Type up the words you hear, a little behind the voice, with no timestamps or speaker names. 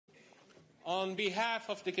On behalf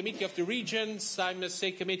of the Committee of the Regions, I must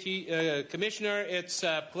say, Commissioner, it's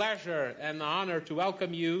a pleasure and an honor to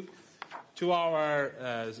welcome you to our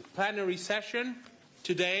plenary session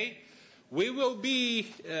today. We will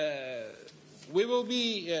be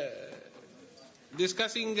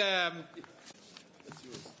discussing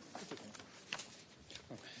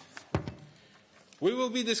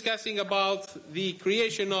about the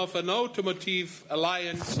creation of an Automotive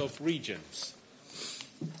Alliance of Regions.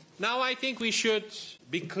 Now, I think we should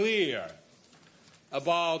be clear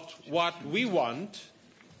about what we want,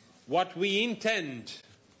 what we intend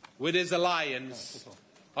with this alliance,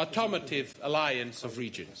 Automotive Alliance of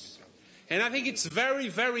Regions. And I think it's very,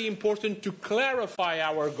 very important to clarify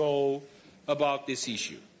our goal about this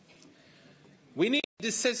issue. We need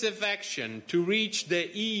decisive action to reach the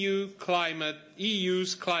EU's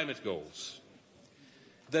climate goals.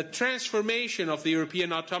 The transformation of the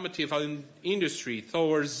European automotive industry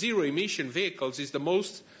towards zero-emission vehicles is the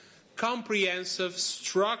most comprehensive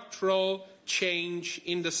structural change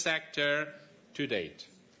in the sector to date.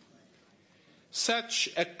 Such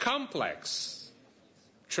a complex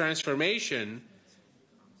transformation,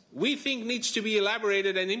 we think, needs to be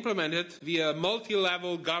elaborated and implemented via a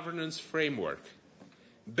multi-level governance framework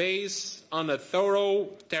based on a thorough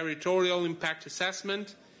territorial impact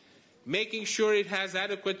assessment, making sure it has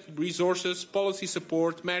adequate resources, policy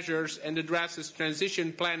support measures, and addresses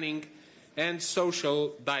transition planning and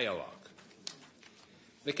social dialogue.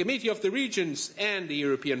 The Committee of the Regions and the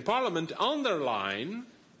European Parliament underline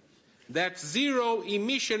that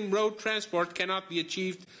zero-emission road transport cannot be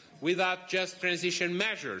achieved without just transition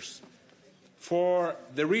measures for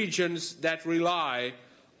the regions that rely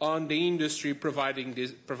on the industry providing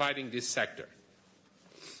this sector.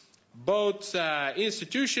 Both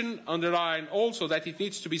institutions underline also that it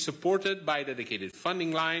needs to be supported by dedicated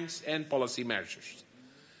funding lines and policy measures.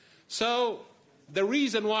 So the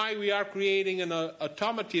reason why we are creating an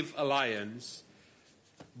automotive alliance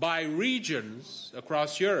by regions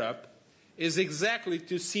across Europe is exactly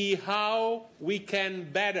to see how we can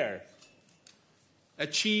better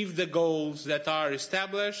achieve the goals that are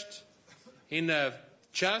established in a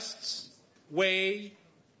just way,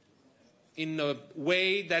 in a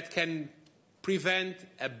way that can prevent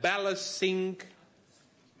a balancing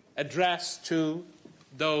address to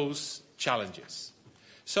those challenges.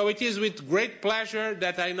 So it is with great pleasure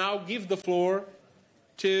that I now give the floor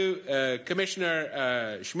to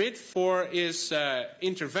Commissioner Schmidt for his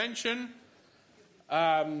intervention.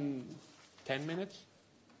 10 minutes?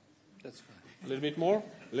 That's fine. A little bit more?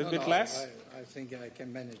 A little bit less? I think I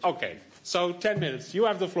can manage. Okay, so 10 minutes. You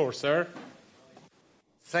have the floor, sir.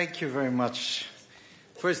 Thank you very much.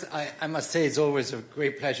 First, I must say it's always a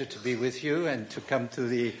great pleasure to be with you and to come to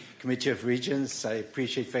the Committee of Regions. I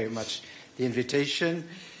appreciate very much the invitation.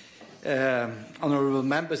 Honourable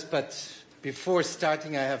members, but before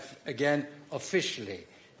starting, I have again officially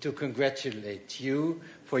to congratulate you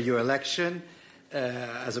for your election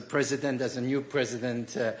as a new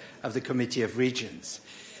president of the Committee of Regions.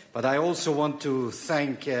 But I also want to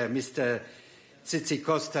thank Mr.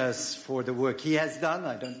 Tzitzikostas for the work he has done.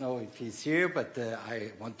 I don't know if he's here, but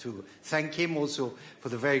I want to thank him also for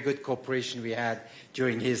the very good cooperation we had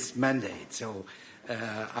during his mandate. So,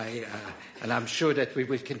 and I'm sure that we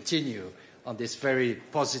will continue on this very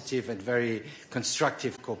positive and very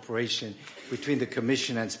constructive cooperation between the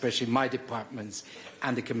Commission and especially my departments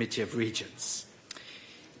and the Committee of Regions.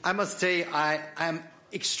 I must say I am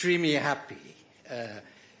extremely happy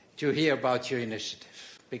to hear about your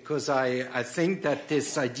initiative, because I think that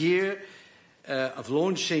this idea of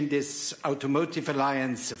launching this Automotive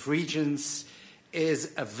Alliance of Regions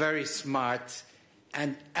is a very smart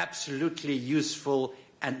and absolutely useful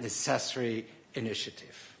and necessary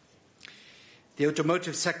initiative. The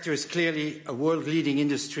automotive sector is clearly a world-leading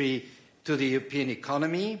industry to the European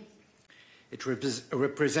economy. It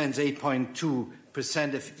represents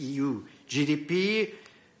 8.2% of EU GDP,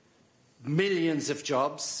 millions of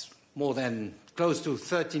jobs, more than close to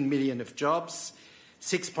 13 million of jobs,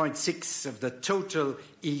 6.6% of the total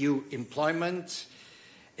EU employment.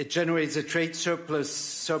 It generates a trade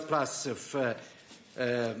surplus of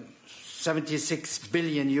 76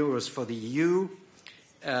 billion euros for the EU,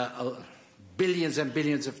 billions and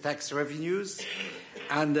billions of tax revenues,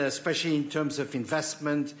 and especially in terms of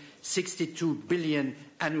investment, 62 billion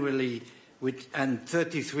annually, and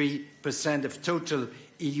 33% of total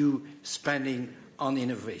EU spending on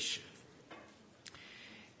innovation.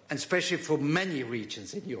 And especially for many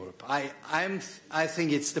regions in Europe. I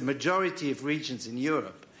think it's the majority of regions in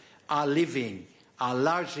Europe are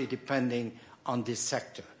largely depending on this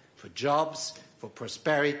sector for jobs, for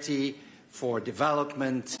prosperity, for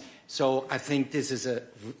development. So I think this is a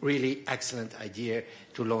really excellent idea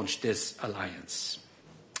to launch this alliance.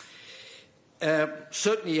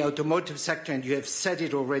 Certainly the automotive sector, and you have said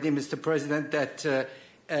it already, Mr. President, that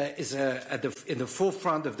is in the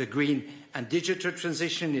forefront of the green and digital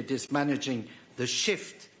transition. It is managing the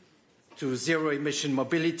shift to zero-emission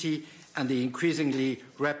mobility and the increasingly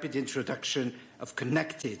rapid introduction of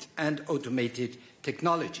connected and automated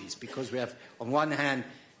technologies, because we have, on one hand,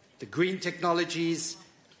 the green technologies,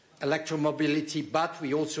 electromobility, but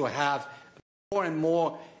we also have more and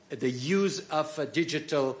more the use of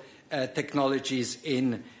digital technologies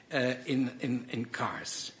in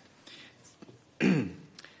cars.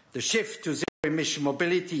 The shift to zero-emission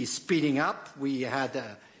mobility is speeding up. We had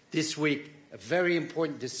this week a very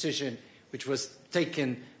important decision which was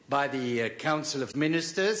taken by the Council of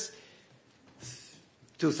Ministers.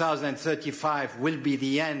 2035 will be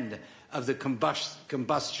the end of the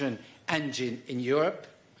combustion engine in Europe.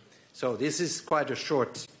 So this is quite a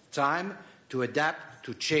short time to adapt,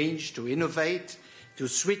 to change, to innovate, to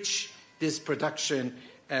switch this production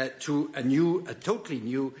to a totally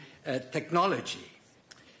new technology.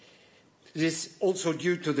 This is also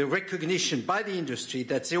due to the recognition by the industry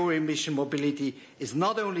that zero-emission mobility is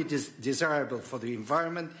not only desirable for the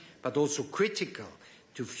environment, but also critical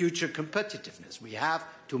to future competitiveness. We have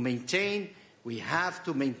to maintain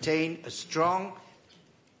a strong,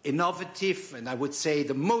 innovative, and I would say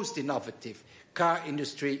the most innovative car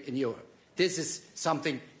industry in Europe. This is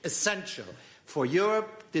something essential for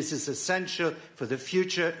Europe. This is essential for the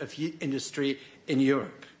future of industry in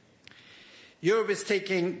Europe. Europe is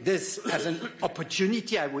taking this as an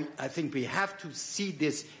opportunity. I think we have to see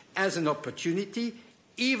this as an opportunity,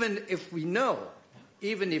 even if we know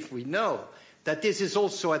that this is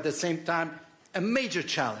also at the same time a major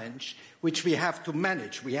challenge which we have to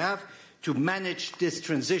manage. We have to manage this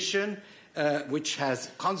transition, which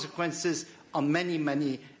has consequences on many,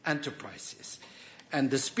 many enterprises.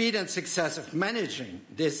 And the speed and success of managing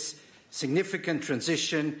this significant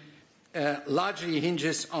transition largely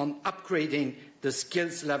hinges on upgrading the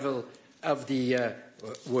skills level of the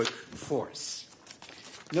workforce.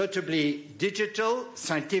 Notably, digital,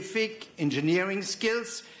 scientific, engineering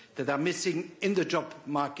skills that are missing in the job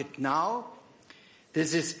market now.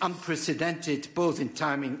 This is unprecedented both in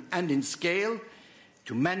timing and in scale.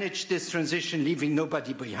 To manage this transition, leaving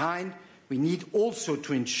nobody behind, we need also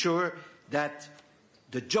to ensure that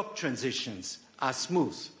the job transitions are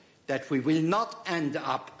smooth, that we will not end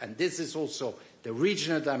up, and this is also the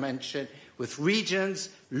regional dimension, with regions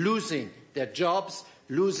losing their jobs,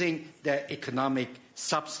 losing their economic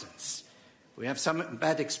substance. We have some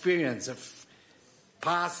bad experience of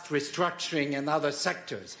past restructuring in other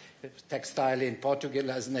sectors, textile in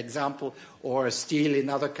Portugal as an example, or steel in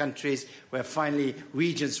other countries, where finally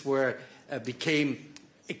regions became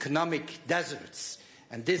economic deserts.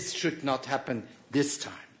 And this should not happen this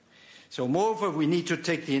time. So moreover, we need to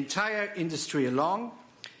take the entire industry along.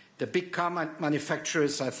 The big car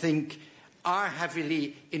manufacturers, I think, are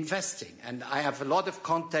heavily investing. And I have a lot of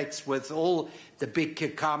contacts with all the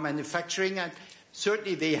big car manufacturing, and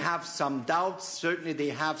certainly they have some doubts, certainly they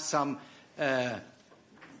have some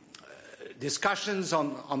discussions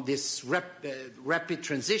on this rapid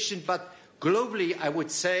transition, but globally I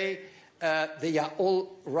would say they are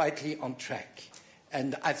all rightly on track.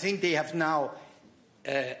 And I think they are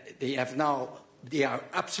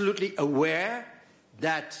absolutely aware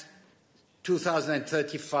that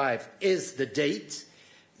 2035 is the date.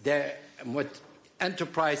 What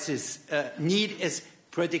enterprises need is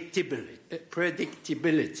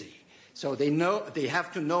predictability. So they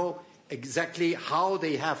have to know exactly how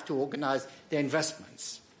they have to organize their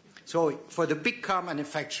investments. So for the big car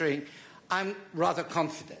manufacturing, I'm rather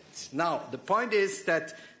confident. Now, the point is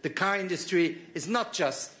that the car industry is not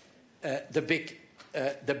just the big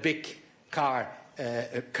car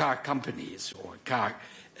companies or car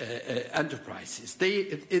enterprises.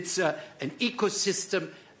 It's an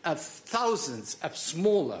ecosystem of thousands of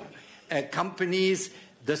smaller companies,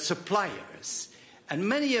 the suppliers. And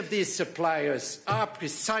many of these suppliers are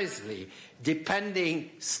precisely depending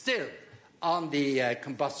still on the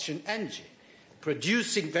combustion engine,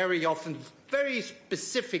 producing very often very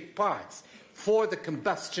specific parts for the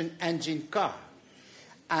combustion engine car.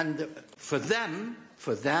 And for them,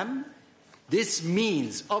 this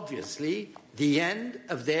means obviously the end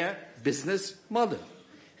of their business model.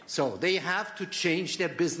 So they have to change their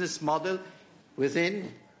business model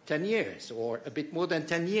within 10 years or a bit more than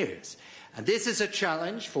 10 years. And this is a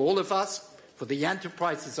challenge for all of us, for the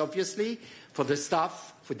enterprises obviously, for the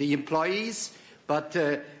staff, for the employees, but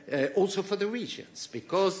also for the regions,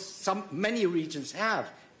 because many regions have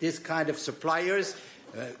this kind of suppliers,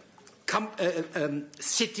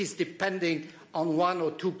 cities depending on one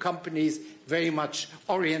or two companies very much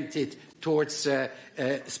oriented towards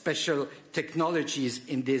special technologies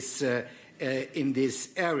in this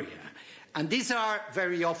area. And these are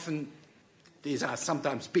very often, these are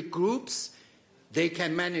sometimes big groups. They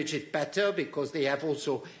can manage it better because they have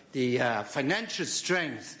also the financial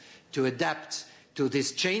strength to adapt to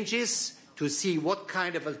these changes, to see what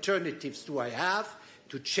kind of alternatives do I have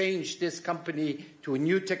to change this company to a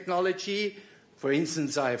new technology. For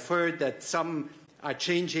instance, I've heard that some are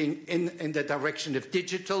changing in the direction of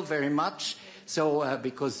digital very much, so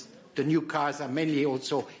because the new cars are mainly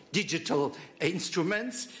also digital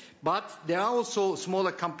instruments. But there are also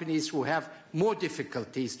smaller companies who have more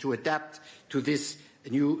difficulties to adapt to this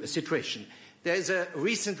new situation. There is a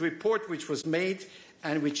recent report which was made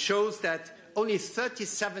and which shows that only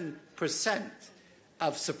 37%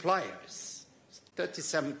 of suppliers,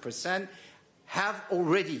 37%, are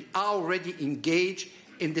already engaged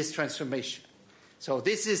in this transformation. So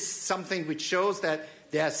this is something which shows that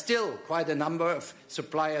there are still quite a number of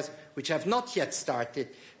suppliers which have not yet started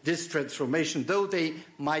this transformation, though they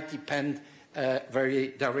might depend very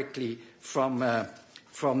directly from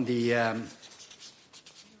the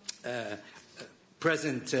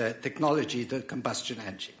present technology, the combustion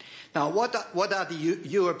engine. Now, what are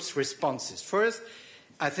Europe's responses? First,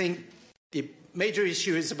 I think the major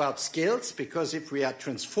issue is about skills, because if we are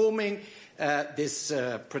transforming these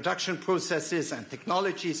production processes and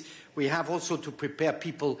technologies, we have also to prepare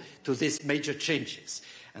people to these major changes.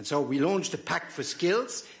 And so we launched the Pact for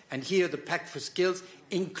Skills, and here the Pact for Skills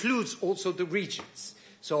includes also the regions.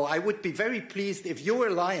 So I would be very pleased if your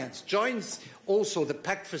alliance joins also the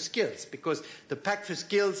Pact for Skills, because the Pact for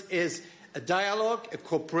Skills is a dialogue, a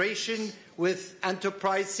cooperation with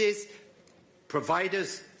enterprises,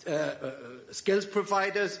 providers, skills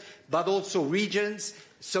providers, but also regions,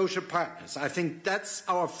 social partners. I think that's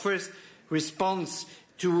our first response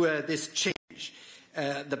to this change.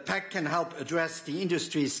 The Pact can help address the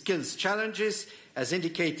industry's skills challenges, as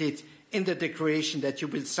indicated in the declaration that you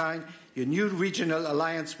will sign. Your new regional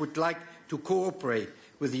alliance would like to cooperate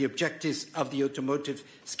with the objectives of the Automotive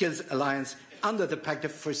Skills Alliance under the Pact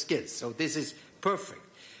for Skills. So this is perfect.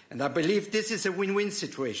 And I believe this is a win-win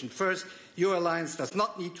situation. First, your alliance does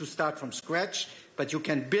not need to start from scratch, but you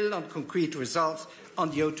can build on concrete results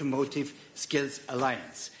on the Automotive Skills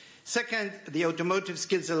Alliance. Second, the Automotive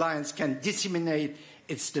Skills Alliance can disseminate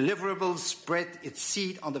its deliverables, spread its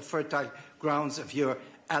seed on the fertile grounds of your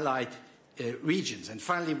allied regions. And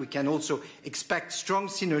finally, we can also expect strong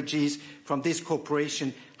synergies from this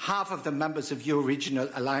cooperation. Half of the members of your regional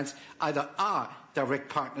alliance either are direct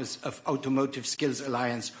partners of Automotive Skills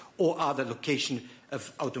Alliance or are the location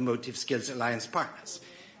of Automotive Skills Alliance partners.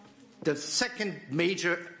 The second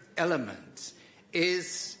major element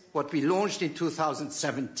is what we launched in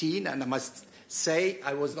 2017, and I must say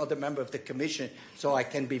I was not a member of the Commission, so I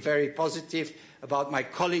can be very positive about my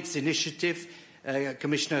colleague's initiative.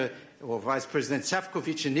 Commissioner or Vice President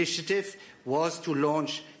Šefčovič's initiative was to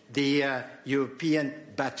launch the European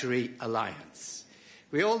Battery Alliance.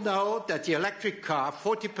 We all know that the electric car,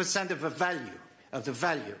 40% of the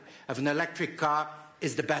value of an electric car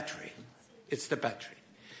is the battery. It's the battery.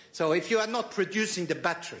 So if you are not producing the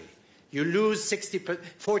battery, you lose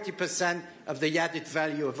 40% of the added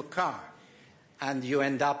value of a car, and you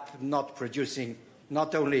end up not producing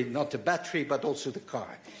not only not the battery, but also the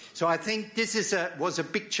car. So I think this was a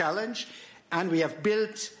big challenge, and we have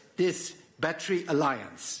built this battery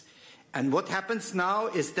alliance. And what happens now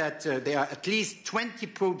is that there are at least 20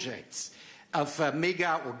 projects of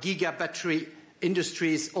mega or giga battery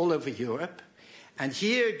industries all over Europe. And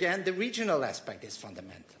here again, the regional aspect is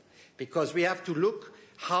fundamental, because we have to look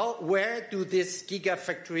where do these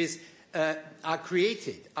gigafactories are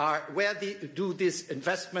created, where do these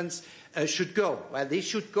investments should go. Well, they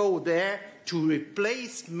should go there to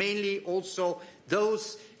replace mainly also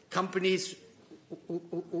those companies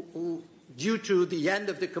who due to the end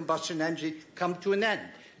of the combustion engine, come to an end,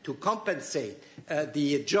 to compensate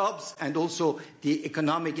the jobs and also the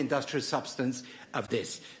economic industrial substance of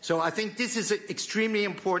this. So I think this is extremely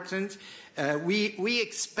important. We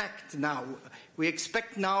expect now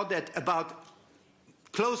that about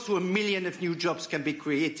close to 1 million of new jobs can be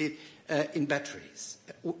created in batteries,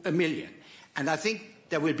 1 million. And I think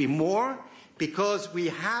there will be more, because we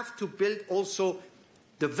have to build also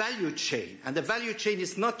the value chain. And the value chain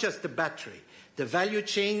is not just the battery. The value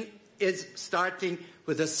chain is starting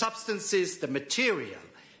with the substances, the material,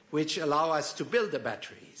 which allow us to build the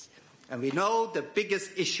batteries. And we know the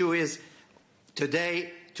biggest issue is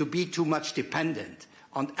today to be too much dependent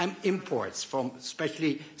on imports from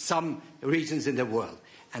especially some regions in the world.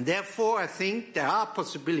 And therefore, I think there are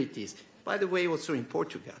possibilities, by the way, also in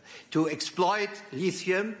Portugal, to exploit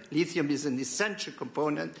lithium. Lithium is an essential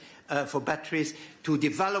component for batteries, to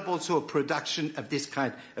develop also a production of this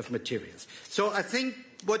kind of materials. So I think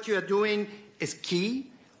what you are doing is key.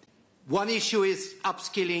 One issue is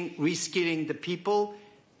upskilling, reskilling the people,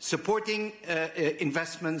 supporting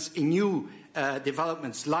investments in new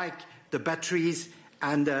developments like the batteries,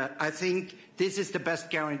 and I think this is the best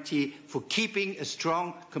guarantee for keeping a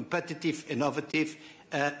strong, competitive, innovative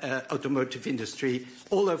automotive industry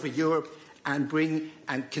all over Europe and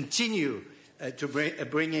continue to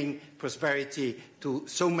bringing prosperity to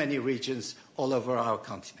so many regions all over our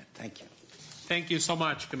continent. Thank you. Thank you so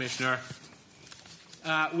much, Commissioner.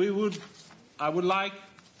 I would like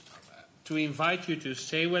to invite you to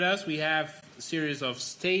stay with us. We have a series of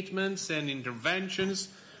statements and interventions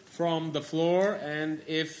from the floor, and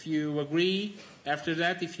if you agree, after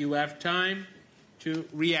that, if you have time, to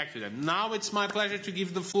react to them. Now it's my pleasure to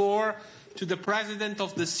give the floor to the President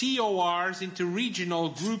of the COR's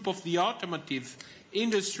Interregional Group of the Automotive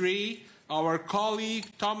Industry, our colleague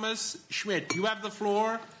Nicolas SCHMIT. You have the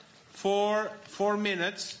floor for 4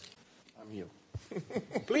 minutes. I'm here.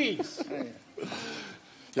 Please.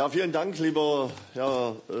 Ja, vielen Dank, lieber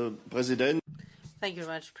Herr Präsident. Thank you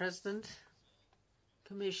very much, President,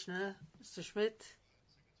 Commissioner, Mr. Schmidt,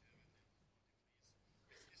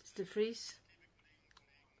 Mr. Vries.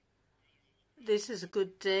 This is a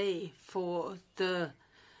good day for the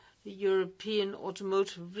European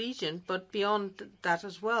automotive region, but beyond that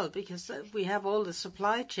as well, because we have all the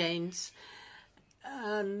supply chains,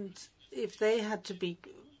 and if they had to be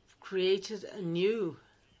created anew,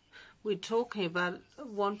 we're talking about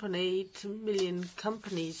 1.8 million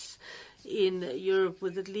companies in Europe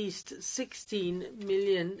with at least 16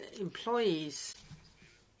 million employees.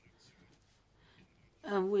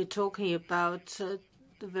 And we're talking about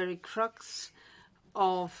the very crux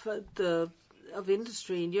of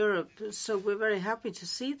industry in Europe. So we're very happy to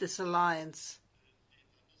see this alliance.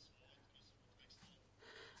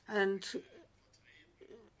 And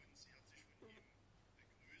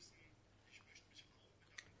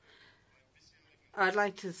I'd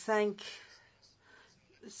like to thank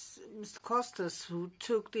Mr. Costas, who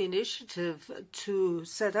took the initiative to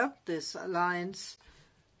set up this alliance.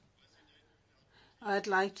 I'd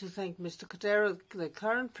like to thank Mr. Cordero, the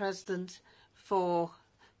current president, for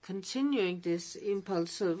continuing this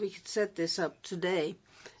impulse so we could set this up today.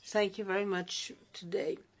 Thank you very much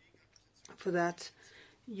today for that.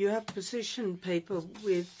 You have a position paper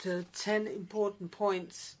with 10 important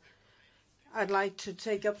points. I'd like to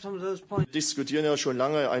take up some of those points. Diskutieren ja schon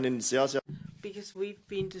lange einen sehr, sehr because we've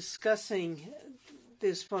been discussing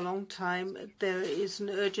this for a long time. There is an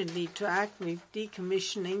urgent need to act with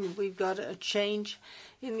decommissioning. We've got a change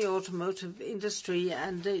in the automotive industry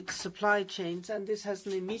and its supply chains, and this has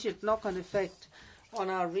an immediate knock-on effect on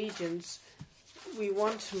our regions. We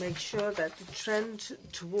want to make sure that the trend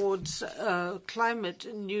towards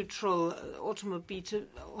climate-neutral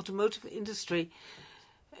automotive industry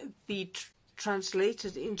be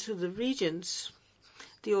translated into the regions.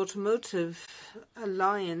 The Automotive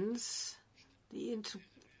Alliance,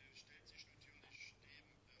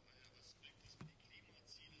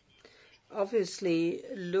 obviously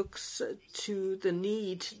looks to the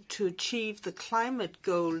need to achieve the climate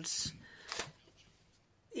goals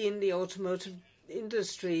in the automotive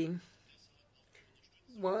industry.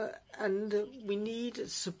 And we need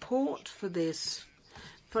support for this.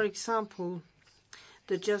 For example,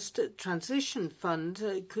 the Just Transition Fund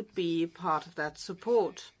could be part of that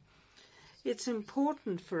support. It's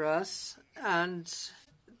important for us, and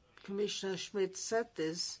Commissioner Schmidt said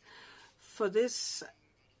this, for this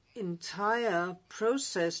entire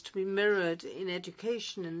process to be mirrored in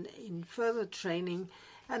education and in further training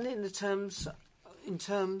and in terms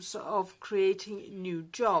of creating new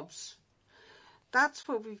jobs. That's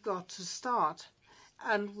where we've got to start,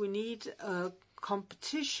 and we need a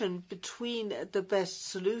competition between the best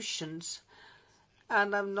solutions.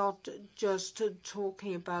 And I'm not just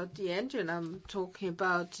talking about the engine, I'm talking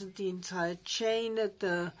about the entire chain.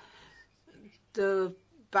 The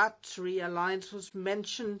battery alliance was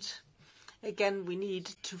mentioned. Again, we need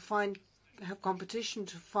to have competition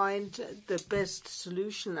to find the best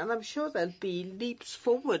solution. And I'm sure there'll be leaps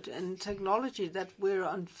forward in technology that we're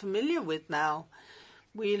unfamiliar with now.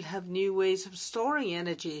 We'll have new ways of storing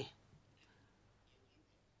energy.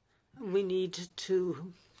 We need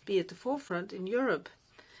to be at the forefront in Europe.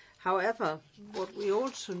 However, what we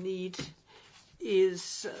also need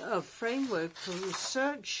is a framework for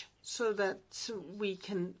research so that we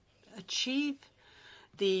can achieve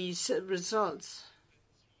these results.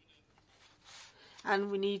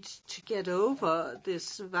 And we need to get over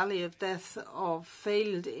this valley of death of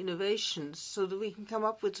failed innovations so that we can come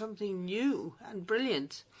up with something new and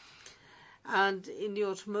brilliant. And in the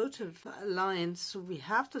Automotive Alliance, we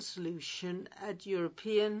have the solution at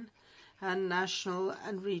European and national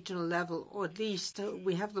and regional level, or at least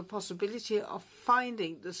we have the possibility of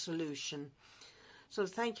finding the solution. So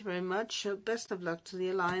thank you very much. Best of luck to the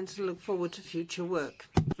Alliance and look forward to future work.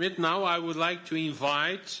 Now I would like to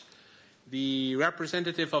invite the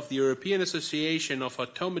representative of the European Association of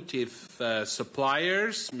Automotive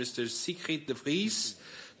Suppliers, Mr. Siegfried de Vries,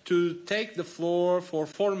 to take the floor for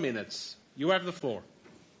 4 minutes. You have the floor.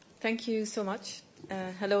 Thank you so much.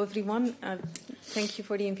 Hello, everyone. Thank you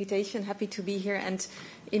for the invitation. Happy to be here. And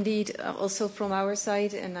indeed, also from our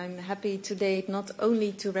side, and I'm happy today not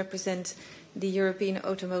only to represent the European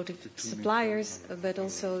automotive suppliers, but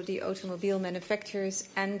also the automobile manufacturers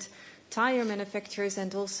and tire manufacturers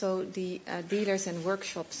and also the dealers and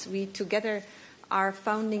workshops. We together are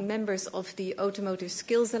founding members of the Automotive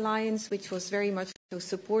Skills Alliance, which was very much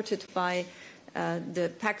supported by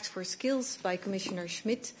the Pact for Skills by Commissioner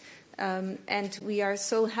Schmidt. And we are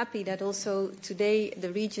so happy that also today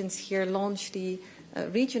the regions here launch the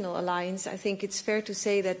regional alliance. I think it's fair to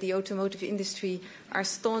say that the automotive industry are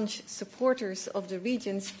staunch supporters of the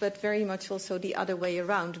regions, but very much also the other way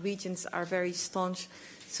around. Regions are very staunch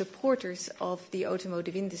supporters of the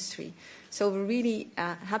automotive industry. So we're really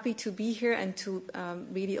happy to be here and to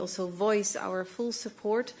really also voice our full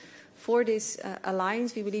support for this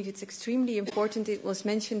alliance. We believe it's extremely important. It was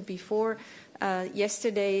mentioned before.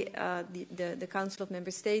 Yesterday, the Council of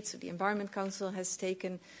Member States, the Environment Council, has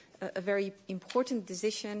taken a very important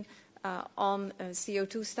decision on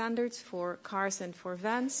CO2 standards for cars and for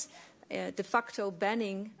vans, de facto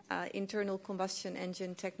banning internal combustion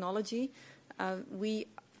engine technology. We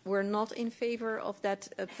were not in favor of that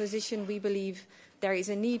position. We believe there is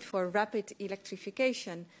a need for rapid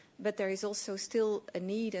electrification, but there is also still a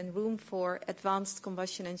need and room for advanced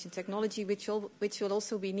combustion engine technology, which will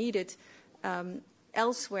also be needed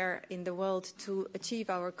elsewhere in the world to achieve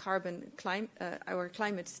our climate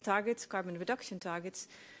targets, carbon reduction targets.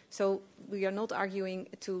 So we are not arguing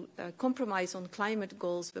to compromise on climate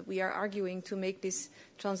goals, but we are arguing to make this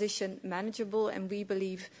transition manageable, and we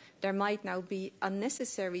believe there might now be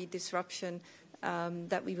unnecessary disruption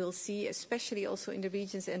that we will see, especially also in the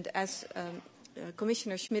regions, and as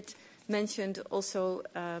Commissioner Schmidt mentioned, also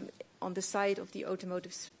on the side of the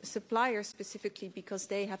automotive suppliers specifically, because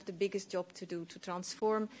they have the biggest job to do to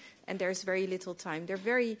transform, and there's very little time. They're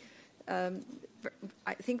very,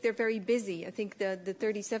 I think they're very busy. I think the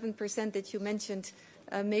 37% that you mentioned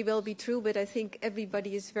may well be true, but I think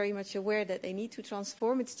everybody is very much aware that they need to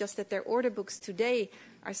transform. It's just that their order books today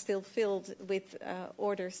are still filled with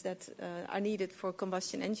orders that are needed for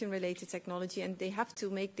combustion engine-related technology, and they have to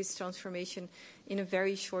make this transformation in a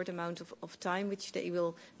very short amount of time, which they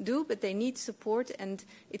will do, but they need support, and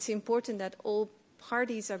it's important that all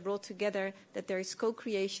parties are brought together, that there is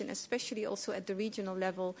co-creation, especially also at the regional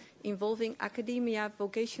level, involving academia,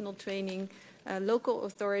 vocational training, local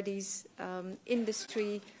authorities,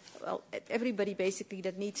 industry, well, everybody basically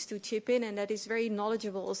that needs to chip in, and that is very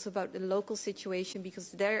knowledgeable also about the local situation,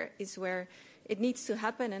 because there is where it needs to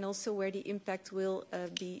happen and also where the impact will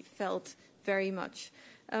be felt very much.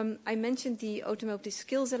 I mentioned the Automotive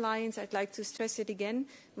Skills Alliance. I'd like to stress it again.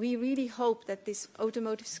 We really hope that this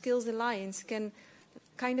Automotive Skills Alliance can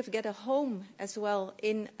kind of get a home as well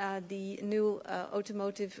in the new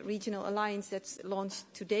Automotive Regional Alliance that's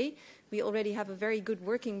launched today. We already have a very good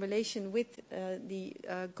working relation with the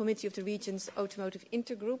Committee of the Regions Automotive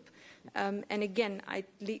Intergroup. And again, I'd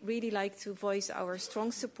really like to voice our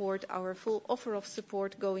strong support, our full offer of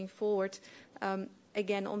support going forward,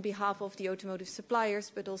 again, on behalf of the automotive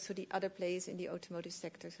suppliers, but also the other players in the automotive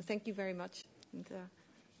sector. So thank you very much. And,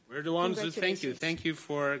 we're the ones who thank you. Thank you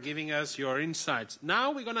for giving us your insights.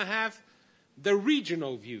 Now we're going to have the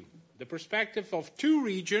regional view, the perspective of two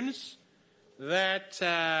regions that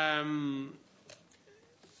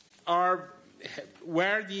are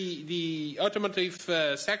where the automotive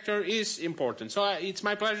sector is important. So it's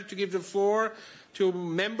my pleasure to give the floor to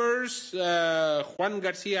members, Juan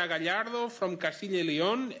Garcia Gallardo from Castilla y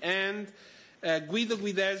León and Guido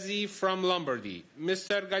Guidesi from Lombardy.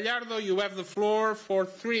 Mr. Gallardo, you have the floor for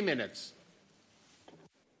 3 minutes.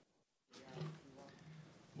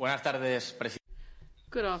 Buenas tardes, Presidente.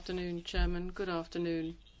 Good afternoon, Chairman. Good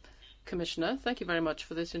afternoon, Commissioner. Thank you very much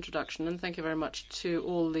for this introduction, and thank you very much to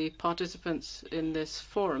all the participants in this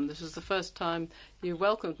forum. This is the first time you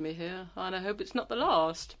welcomed me here, and I hope it's not the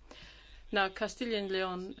last. Now, Castilla and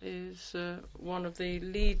Leon is one of the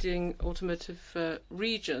leading automotive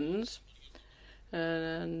regions,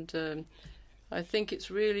 and I think it's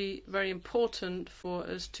really very important for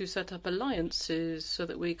us to set up alliances so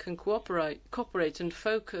that we can cooperate and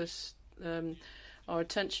focus our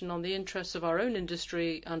attention on the interests of our own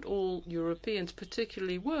industry and all Europeans,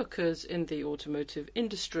 particularly workers in the automotive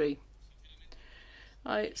industry.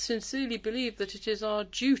 I sincerely believe that it is our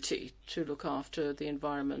duty to look after the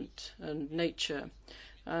environment and nature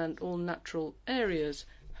and all natural areas.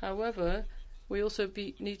 However, we also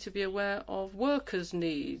need to be aware of workers'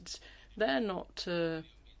 needs. They're not the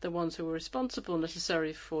ones who are responsible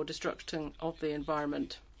necessarily for destruction of the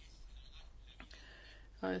environment.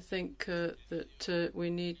 I think that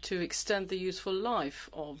we need to extend the useful life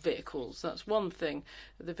of vehicles. That's one thing.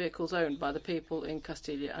 The vehicles owned by the people in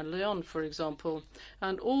Castilla and Leon, for example,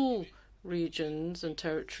 and all regions and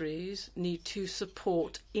territories need to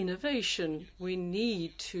support innovation. We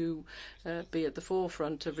need to be at the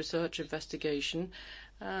forefront of research investigation,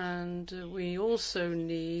 and we also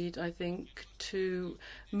need, I think, to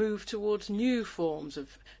move towards new forms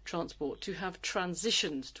of transport, to have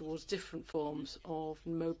transitions towards different forms of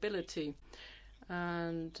mobility.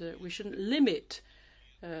 And we shouldn't limit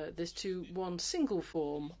this to one single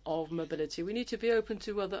form of mobility. We need to be open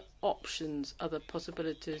to other options, other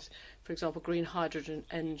possibilities, for example, green hydrogen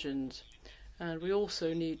engines. And we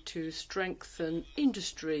also need to strengthen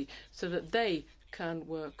industry so that they can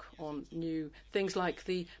work on new things like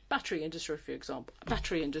the battery industry, for example.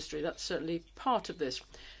 Battery industry, that's certainly part of this.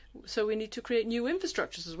 So we need to create new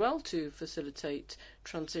infrastructures as well to facilitate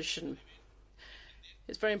transition.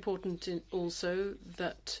 It's very important also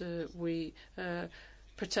that we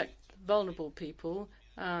protect vulnerable people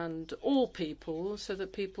and all people so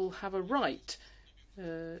that people have a right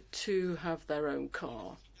to have their own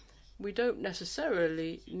car. We don't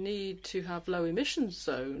necessarily need to have low emissions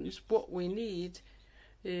zones. What we need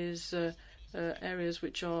is areas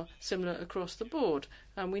which are similar across the board.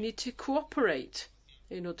 And we need to cooperate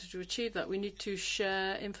in order to achieve that. We need to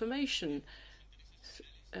share information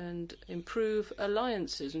and improve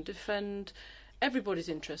alliances and defend everybody's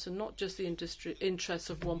interests and not just the industry interests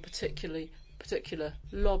of one particular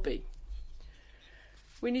lobby.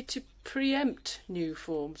 We need to preempt new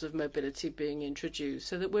forms of mobility being introduced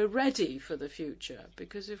so that we're ready for the future.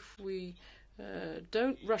 Because if we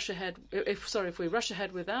if we rush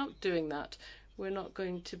ahead without doing that, we're not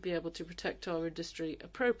going to be able to protect our industry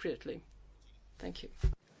appropriately. Thank you.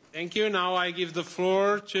 Thank you. Now I give the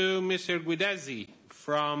floor to Mr. Guidezzi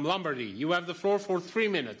from Lombardy. You have the floor for 3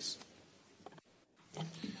 minutes.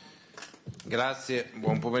 Grazie,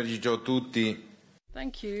 buon pomeriggio a tutti.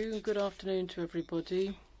 Thank you, and good afternoon to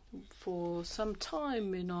everybody. For some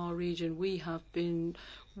time in our region, we have been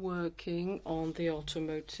working on the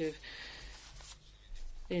automotive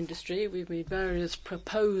industry. We've made various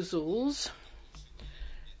proposals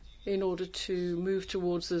in order to move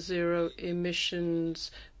towards the zero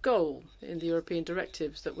emissions goal in the European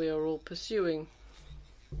directives that we are all pursuing.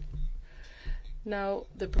 Now,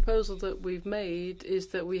 the proposal that we've made is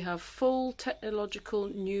that we have full technological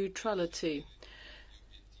neutrality.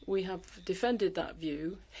 We have defended that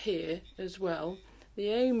view here as well, the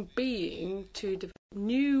aim being to develop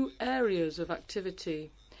new areas of activity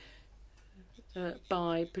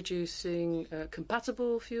by producing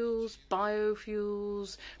compatible fuels,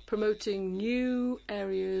 biofuels, promoting new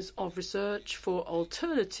areas of research for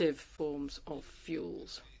alternative forms of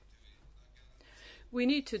fuels. We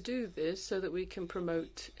need to do this so that we can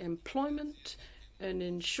promote employment and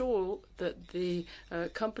ensure that the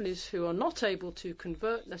companies who are not able to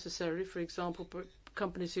convert necessarily, for example,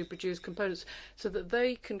 companies who produce components, so that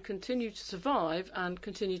they can continue to survive and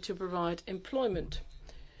continue to provide employment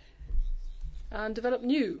and develop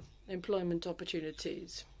new employment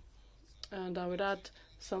opportunities. And I would add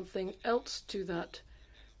something else to that.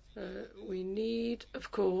 We need,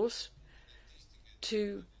 of course,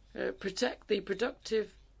 to protect the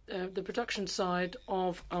production side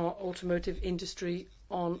of our automotive industry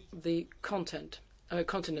on the continent.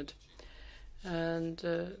 And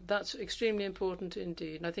that's extremely important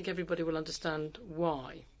indeed. And I think everybody will understand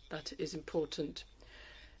why that is important.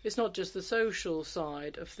 It's not just the social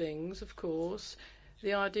side of things, of course.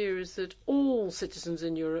 The idea is that all citizens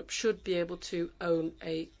in Europe should be able to own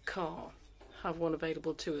a car, have one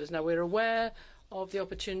available to us. Now, we're aware of the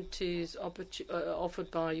opportunities offered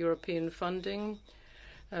by European funding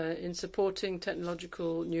in supporting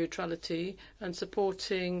technological neutrality and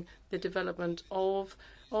supporting the development of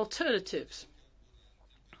alternatives,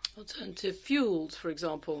 alternative fuels, for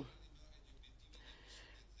example.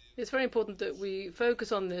 It's very important that we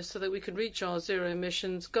focus on this so that we can reach our zero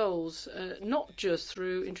emissions goals, not just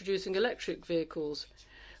through introducing electric vehicles.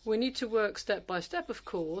 We need to work step by step, of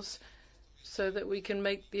course, so that we can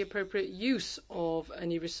make the appropriate use of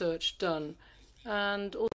any research done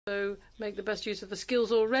and also make the best use of the skills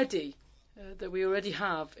that we already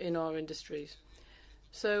have in our industries.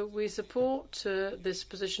 So we support this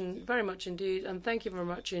position very much indeed, and thank you very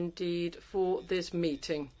much indeed for this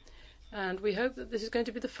meeting. And we hope that this is going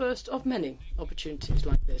to be the first of many opportunities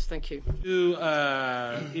like this. Thank you. Two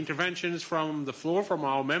interventions from the floor from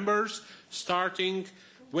our members, starting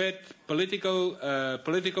with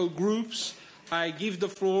political groups. I give the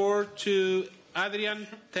floor to Adrian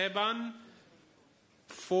Teban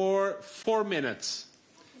for 4 minutes.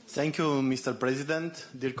 Thank you, Mr. President,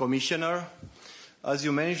 dear Commissioner. As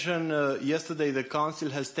you mentioned, yesterday the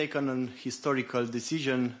Council has taken an historical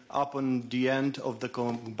decision upon the end of the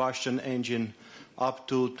combustion engine up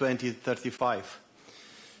to 2035.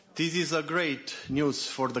 This is a great news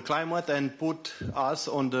for the climate and put us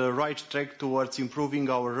on the right track towards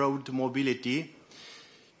improving our road mobility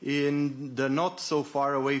in the not so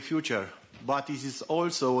far away future. But it is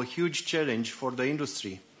also a huge challenge for the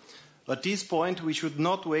industry. At this point, we should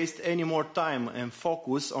not waste any more time and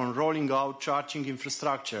focus on rolling out charging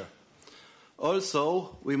infrastructure.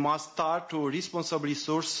 Also, we must start to responsibly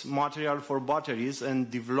source material for batteries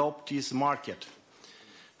and develop this market.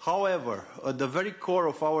 However, at the very core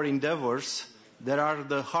of our endeavours, there are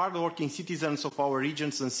the hard-working citizens of our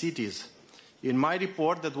regions and cities. In my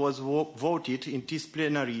report that was voted in this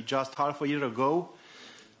plenary just half a year ago,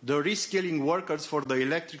 the reskilling workers for the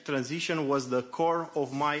electric transition was the core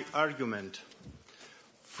of my argument.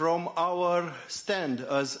 From our stand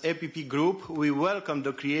as EPP Group, we welcome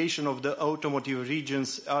the creation of the Automotive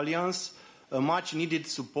Regions Alliance, a much-needed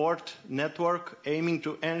support network aiming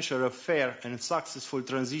to ensure a fair and successful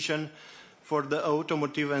transition for the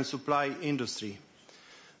automotive and supply industry.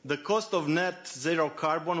 The cost of net zero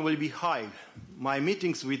carbon will be high. My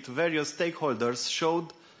meetings with various stakeholders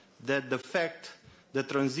showed that the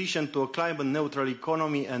transition to a climate-neutral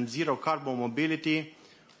economy and zero-carbon mobility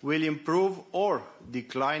will improve or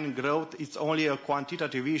decline growth is only a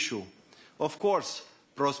quantitative issue. Of course,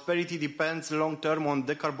 prosperity depends long-term on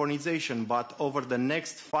decarbonization, but over the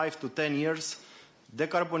next 5 to 10 years,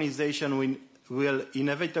 decarbonization will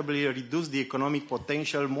inevitably reduce the economic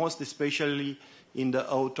potential, most especially in the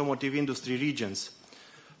automotive industry regions.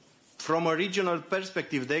 From a regional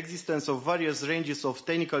perspective, the existence of various ranges of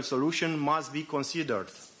technical solutions must be considered.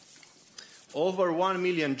 Over 1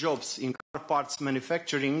 million jobs in car parts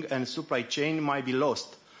manufacturing and supply chain might be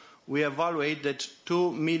lost. We evaluate that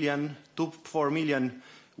 2 to 4 million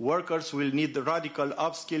workers will need radical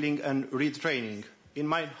upskilling and retraining. In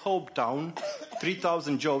my hometown,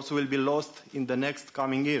 3,000 jobs will be lost in the next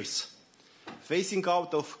coming years. Phasing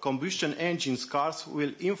out of combustion engine cars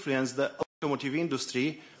will influence the automotive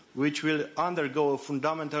industry, which will undergo a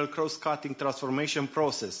fundamental cross-cutting transformation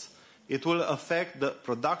process. It will affect the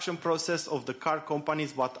production process of the car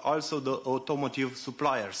companies, but also the automotive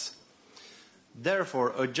suppliers.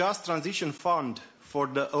 Therefore, a just transition fund for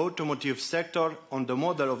the automotive sector on the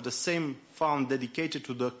model of the same fund dedicated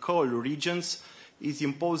to the coal regions is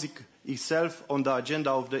imposing itself on the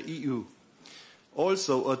agenda of the EU.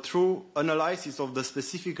 Also, a true analysis of the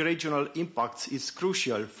specific regional impacts is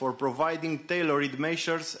crucial for providing tailored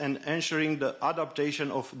measures and ensuring the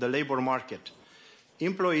adaptation of the labour market.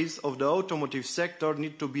 Employees of the automotive sector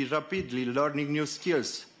need to be rapidly learning new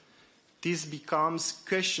skills. This becomes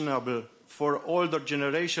questionable for older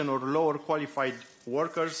generation or lower qualified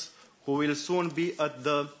workers who will soon be at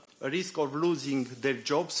the risk of losing their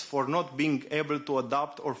jobs for not being able to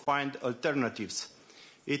adapt or find alternatives.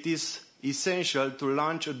 It is essential to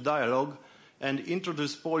launch a dialogue and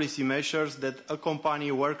introduce policy measures that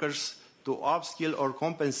accompany workers to upskill or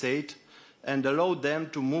compensate and allow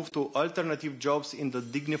them to move to alternative jobs in a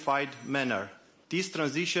dignified manner. This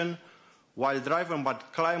transition, while driven by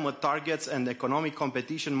climate targets and economic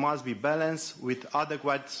competition, must be balanced with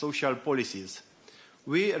adequate social policies.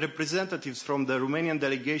 We, representatives from the Romanian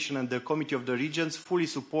delegation and the Committee of the Regions, fully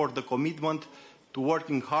support the commitment to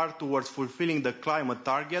working hard towards fulfilling the climate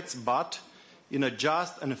targets, but in a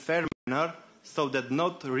just and fair manner, so that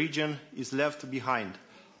not a region is left behind.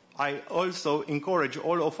 I also encourage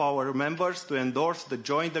all of our members to endorse the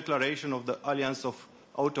joint declaration of the Alliance of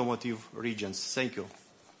Automotive Regions. Thank you.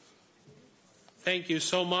 Thank you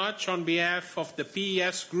so much. On behalf of the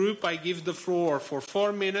PES Group, I give the floor for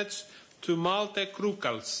 4 minutes to Malte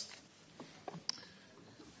Krukals.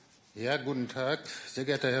 Ja, guten Tag, sehr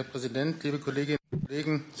geehrter Herr Präsident, liebe Kolleginnen und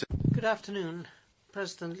Kollegen. Good afternoon,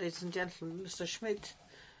 President, ladies and gentlemen. Mr. Schmidt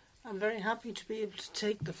I'm very happy to be able to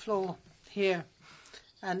take the floor here.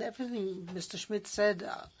 And everything Mr. Schmidt said,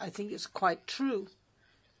 I think is quite true.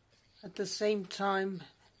 At the same time,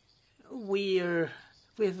 we have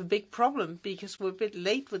a big problem because we're a bit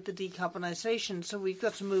late with the decarbonization, so we've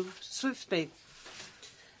got to move swiftly.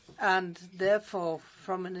 And therefore,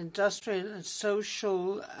 from an industrial and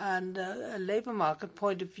social and a labour market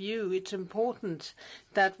point of view, it's important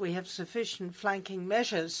that we have sufficient flanking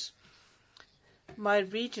measures. My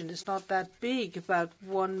region is not that big, about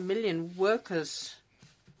 1 million workers.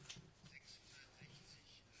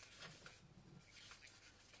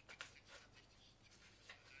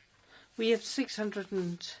 We have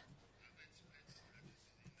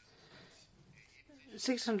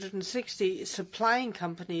 660 supplying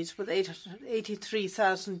companies with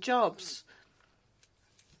 83,000 jobs.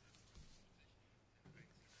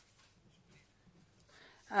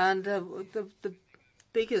 And the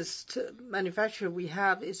biggest manufacturer we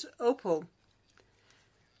have is Opel.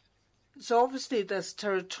 So obviously there's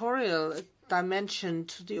territorial dimension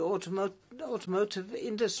to the automotive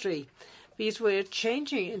industry, because we're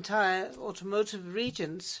changing entire automotive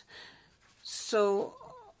regions. So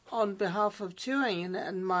on behalf of Turing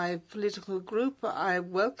and my political group, I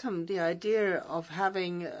welcome the idea of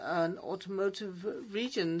having an automotive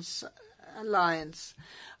regions alliance.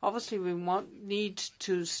 Obviously, we need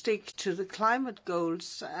to stick to the climate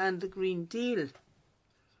goals and the Green Deal.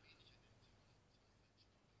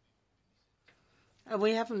 And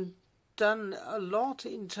we haven't done a lot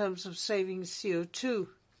in terms of saving CO2.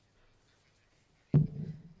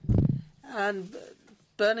 And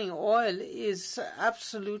burning oil is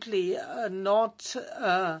absolutely not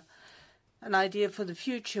an idea for the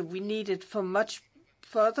future. We need it for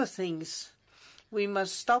other things. We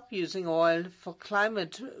must stop using oil for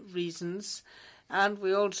climate reasons, and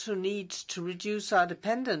we also need to reduce our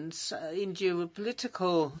dependence in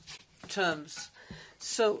geopolitical terms.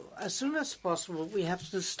 So as soon as possible, we have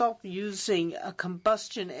to stop using a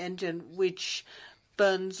combustion engine which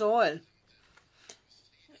burns oil.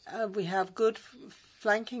 We have good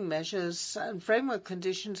flanking measures and framework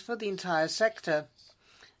conditions for the entire sector,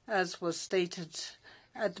 as was stated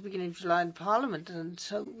at the beginning of July in Parliament, and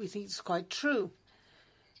so we think it's quite true.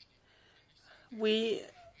 We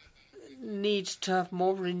need to have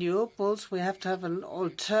more renewables. We have to have an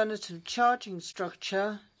alternative charging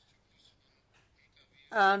structure,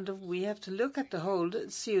 and we have to look at the whole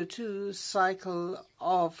CO2 cycle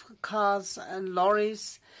of cars and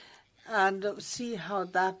lorries and see how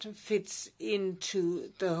that fits into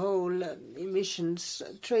the whole emissions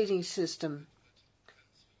trading system.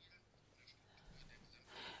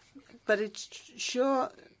 But it's sure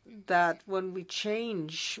that when we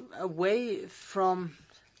change away from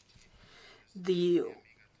the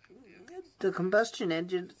combustion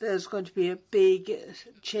engine, there's going to be a big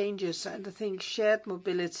changes, and I think shared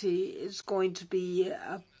mobility is going to be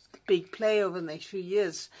a big play over the next few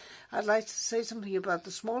years. I'd like to say something about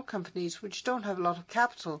the small companies which don't have a lot of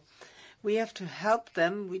capital. We have to help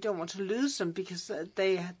them. We don't want to lose them because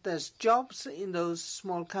there's jobs in those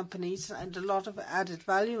small companies and a lot of added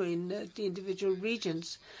value in the individual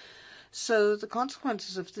regions. So the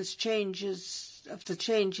consequences of this change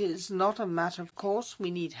is not a matter of course.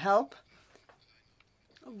 We need help.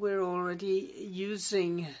 We're already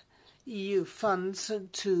using EU funds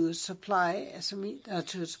to supply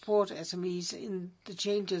to support SMEs in the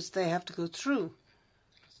changes they have to go through.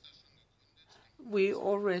 We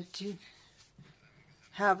already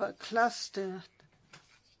have a cluster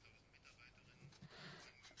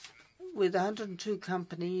with 102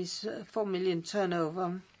 companies, 4 million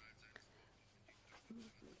turnover,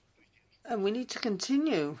 and we need to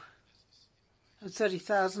continue.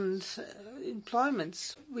 30,000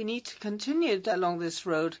 employments. We need to continue along this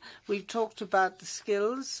road. We've talked about the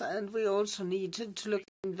skills, and we also need to look at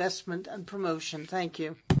investment and promotion. Thank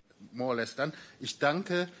you. More or less done. Ich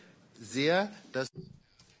danke sehr, dass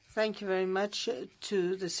Thank you very much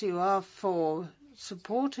to the COR for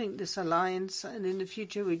supporting this alliance, and in the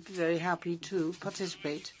future we'd be very happy to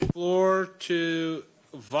participate. Floor to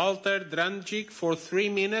Walter Dranjik for 3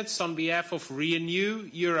 minutes on behalf of Renew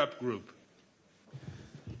Europe Group.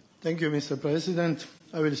 Thank you, Mr. President.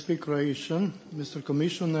 I will speak Croatian. Mr.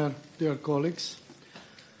 Commissioner, dear colleagues.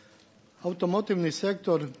 Automotivni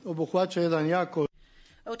sektor obuhvaća jedan jako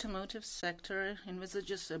Automotive sector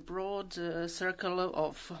envisages a broad circle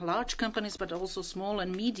of large companies, but also small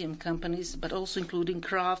and medium companies, but also including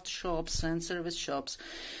craft shops and service shops,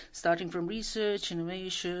 starting from research,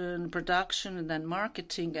 innovation, production, and then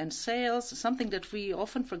marketing and sales. Something that we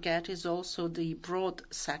often forget is also the broad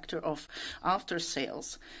sector of after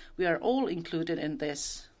sales. We are all included in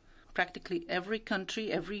this. practically every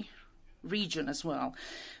country, every region as well.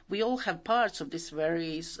 We all have parts of this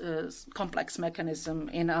very complex mechanism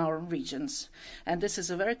in our regions, and this is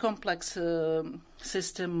a very complex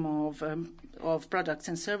system of products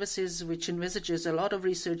and services which envisages a lot of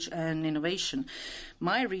research and innovation.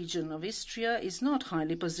 My region of Istria is not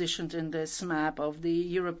highly positioned in this map of the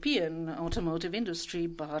European automotive industry,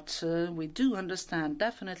 but we do understand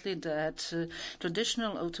definitely that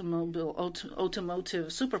traditional automotive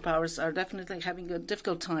superpowers are definitely having a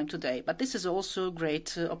difficult time today. But this is also a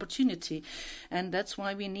great opportunity, and that's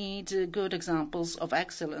why we need good examples of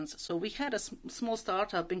excellence. So we had a small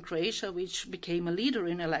startup in Croatia which became a leader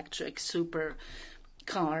in electric super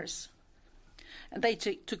cars. And they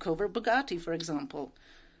took over Bugatti, for example.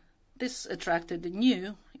 This attracted a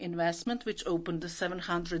new investment which opened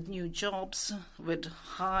 700 new jobs with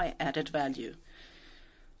high added value.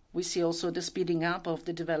 We see also the speeding up of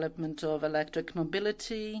the development of electric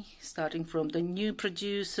mobility, starting from the new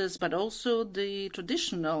producers, but also the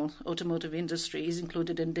traditional automotive industry is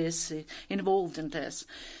included in this, involved in this.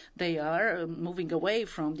 They are moving away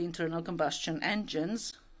from the internal combustion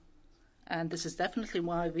engines, and this is definitely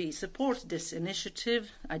why we support this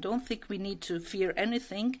initiative. I don't think we need to fear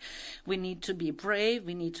anything. We need to be brave.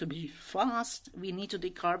 We need to be fast. We need to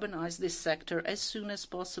decarbonize this sector as soon as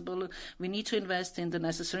possible. We need to invest in the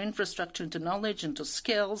necessary infrastructure, into knowledge, into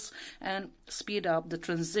skills, and speed up the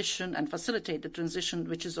transition and facilitate the transition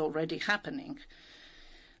which is already happening.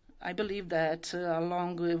 I believe that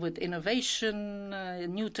along with innovation,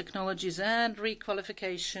 new technologies and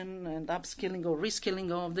requalification and upskilling or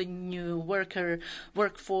reskilling of the new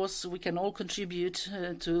workforce, we can all contribute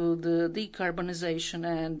to the decarbonization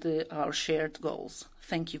and our shared goals.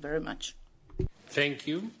 Thank you very much. Thank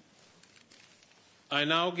you. I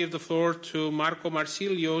now give the floor to Marco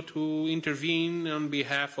Marsilio to intervene on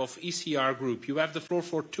behalf of ECR Group. You have the floor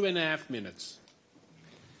for 2.5 minutes.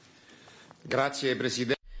 Grazie,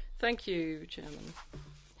 Presidente. Thank you, Chairman.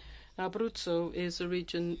 Abruzzo is a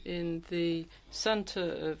region in the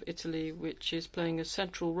centre of Italy which is playing a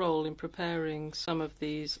central role in preparing some of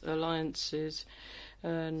these alliances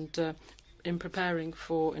and in preparing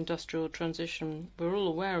for industrial transition. We're all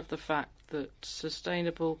aware of the fact that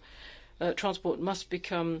sustainable transport must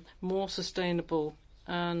become more sustainable,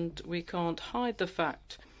 and we can't hide the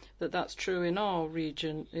fact that that's true in our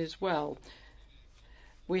region as well.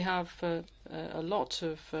 We have a lot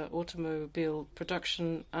of automobile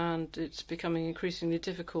production, and it's becoming increasingly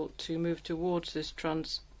difficult to move towards this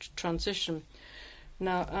transition.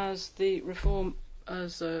 Now, as the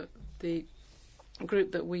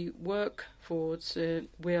group that we work towards,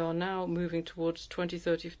 we are now moving towards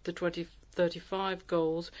the 2035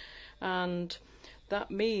 goals, and that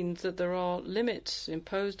means that there are limits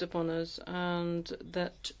imposed upon us and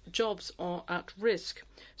that jobs are at risk.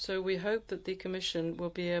 So we hope that the Commission will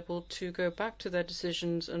be able to go back to their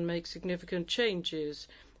decisions and make significant changes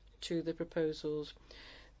to the proposals.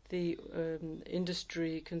 The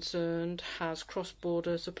industry concerned has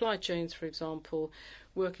cross-border supply chains, for example,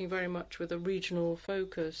 working very much with a regional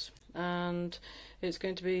focus, and it's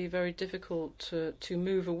going to be very difficult to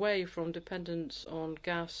move away from dependence on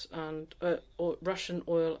gas and or Russian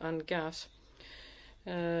oil and gas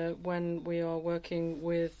when we are working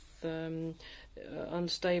with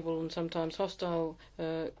unstable and sometimes hostile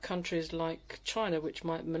countries like China, which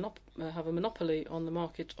might have a monopoly on the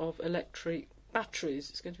market of electric batteries.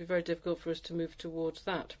 It's going to be very difficult for us to move towards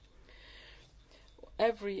that.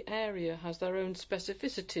 Every area has their own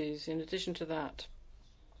specificities in addition to that,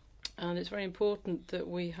 and it's very important that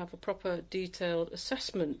we have a proper detailed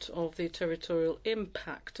assessment of the territorial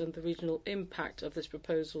impact and the regional impact of this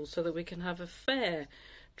proposal so that we can have a fair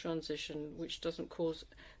transition which doesn't cause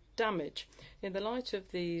damage. In the light of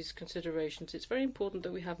these considerations, it's very important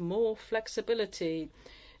that we have more flexibility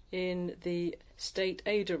in the state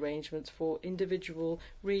aid arrangements for individual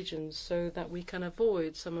regions so that we can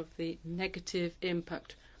avoid some of the negative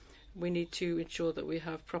impact. We need to ensure that we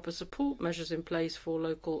have proper support measures in place for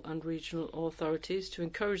local and regional authorities to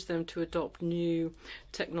encourage them to adopt new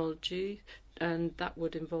technology, and that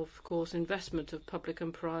would involve, of course, investment of public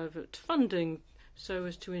and private funding so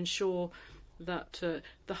as to ensure that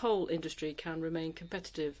the whole industry can remain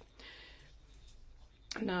competitive.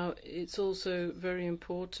 Now, it's also very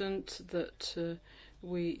important that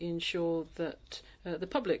we ensure that the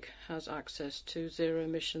public has access to zero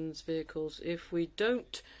emissions vehicles. If we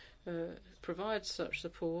don't provide such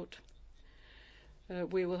support,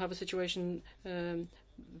 we will have a situation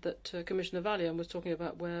that Commissioner Valian was talking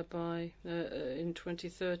about, whereby in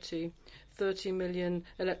 2030, 30 million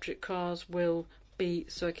electric cars will be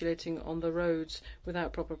circulating on the roads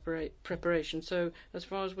without proper preparation. So as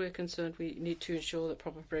far as we're concerned, we need to ensure that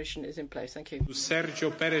proper preparation is in place. Thank you.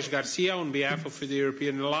 Sergio Perez Garcia, on behalf of the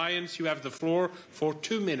European Alliance, you have the floor for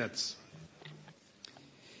 2 minutes.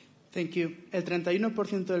 Thank you. El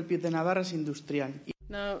 31% del PIB de Navarra es industrial.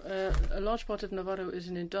 Now, a large part of Navarro is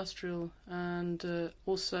an industrial and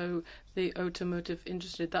also the automotive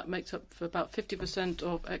industry. That makes up for about 50%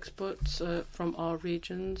 of exports from our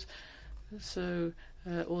regions. So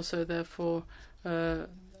also, therefore, about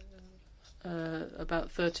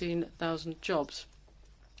 13,000 jobs.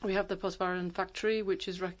 We have the Postbaron factory, which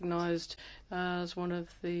is recognised as one of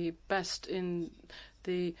the best in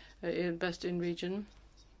the region.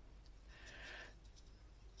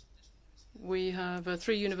 We have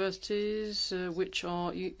 3 universities which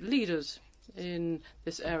are leaders in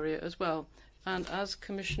this area as well. And as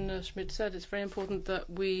Commissioner Schmidt said, it's very important that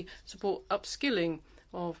we support upskilling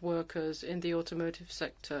of workers in the automotive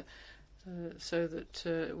sector so that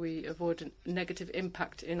we avoid a negative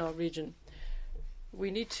impact in our region. We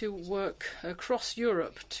need to work across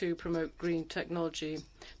Europe to promote green technology.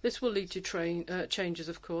 This will lead to changes,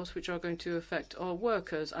 of course, which are going to affect our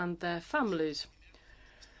workers and their families.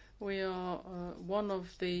 We are one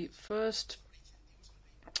of the first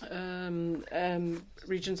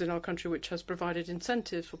regions in our country which has provided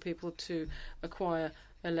incentives for people to acquire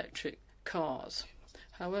electric cars.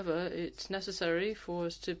 However, it's necessary for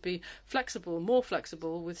us to be flexible, more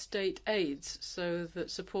flexible with state aids so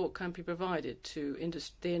that support can be provided to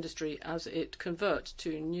the industry as it converts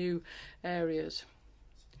to new areas.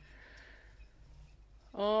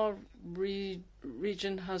 Our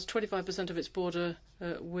region has 25% of its border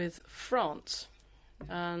with France,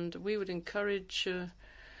 and we would encourage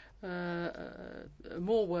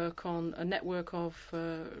more work on a network of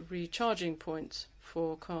recharging points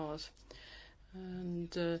for cars.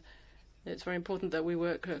 And it's very important that we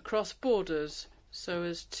work across borders so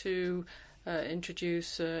as to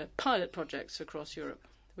introduce pilot projects across Europe,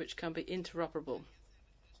 which can be interoperable.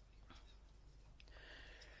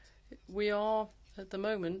 We are, at the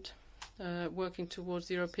moment, working towards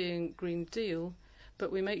the European Green Deal, but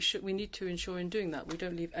we need to ensure in doing that we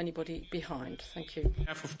don't leave anybody behind. Thank you. On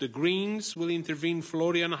behalf of the Greens will intervene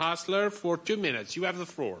Florian Hassler for 2 minutes. You have the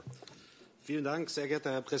floor. Vielen Dank, sehr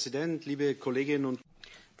geehrter Herr Präsident, liebe Kolleginnen und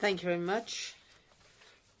Thank you very much.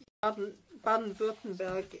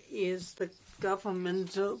 Baden-Württemberg is the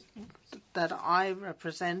government that I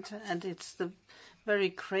represent, and it's the very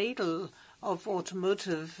cradle of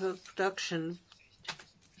automotive production.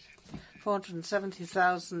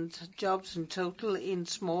 470,000 jobs in total in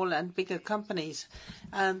small and bigger companies.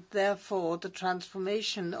 And therefore, the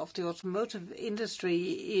transformation of the automotive industry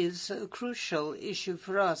is a crucial issue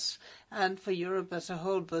for us and for Europe as a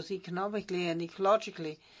whole, both economically and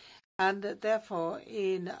ecologically. And therefore,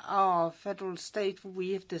 in our federal state,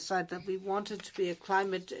 we have decided that we wanted to be a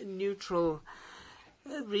climate neutral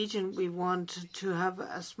region. We want to have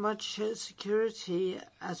as much security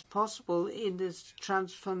as possible in this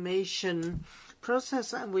transformation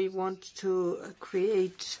process, and we want to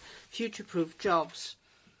create future-proof jobs.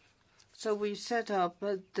 So we set up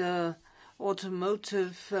the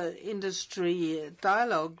Automotive Industry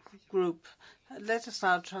Dialogue Group. Let us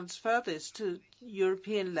now transfer this to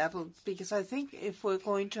European level, because I think if we're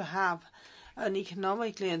going to have an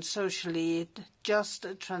economically and socially just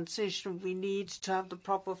transition, we need to have the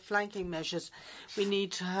proper flanking measures. We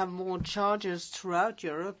need to have more chargers throughout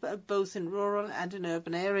Europe, both in rural and in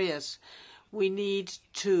urban areas. We need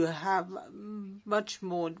to have much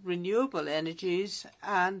more renewable energies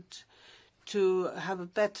and to have a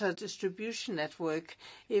better distribution network.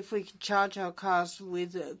 If we can charge our cars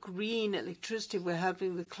with green electricity, we're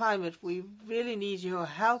helping the climate. We really need your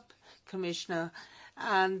help, Commissioner.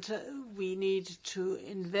 And we need to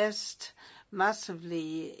invest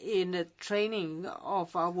massively in training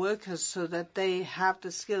of our workers so that they have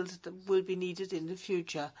the skills that will be needed in the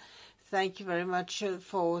future. Thank you very much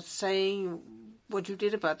for saying what you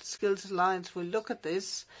did about the Skills Alliance. We'll look at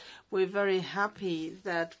this. We're very happy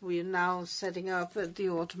that we're now setting up the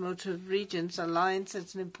Automotive Regions Alliance.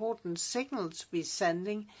 It's an important signal to be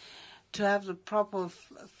sending to have the proper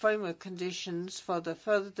framework conditions for the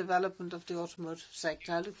further development of the automotive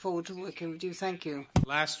sector. I look forward to working with you. Thank you.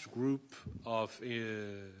 Last group of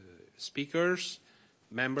speakers,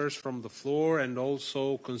 members from the floor, and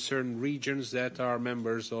also concerned regions that are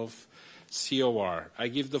members of COR. I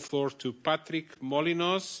give the floor to Patrick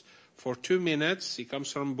Molinos for 2 minutes. He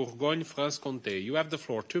comes from Bourgogne-Franche-Comté. You have the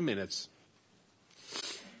floor, 2 minutes.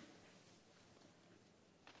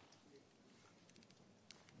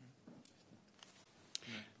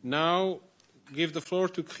 Now, give the floor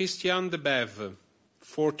to Christian de Bève.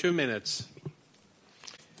 for 2 minutes.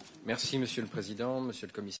 Merci, Monsieur le Président, Monsieur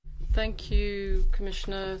le Commissaire. Thank you,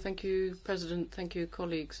 Commissioner. Thank you, President. Thank you,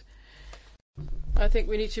 colleagues. I think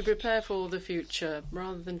we need to prepare for the future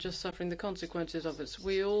rather than just suffering the consequences of it.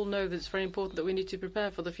 We all know that it's very important that we need to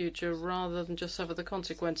prepare for the future rather than just suffer the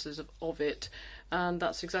consequences of it. And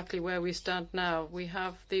that's exactly where we stand now. We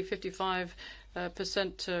have the 55%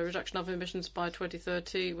 reduction of emissions by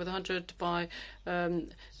 2030, with 100 by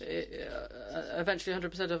eventually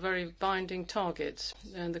 100% of very binding targets.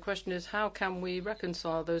 And the question is, how can we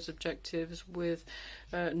reconcile those objectives with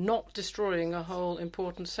not destroying a whole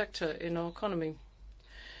important sector in our economy?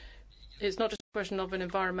 It's not just a question of an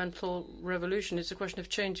environmental revolution, it's a question of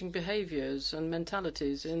changing behaviours and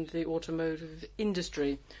mentalities in the automotive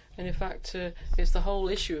industry. And in fact, it's the whole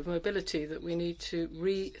issue of mobility that we need to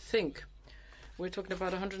rethink. We're talking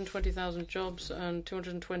about 120,000 jobs and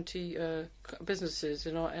 220 businesses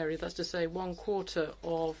in our area. That's to say 1/4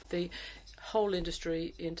 of the whole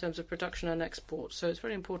industry in terms of production and export. So it's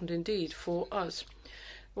very important indeed for us.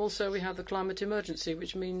 Also, we have the climate emergency,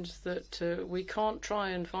 which means that we can't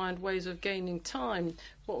try and find ways of gaining time.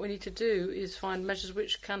 What we need to do is find measures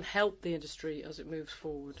which can help the industry as it moves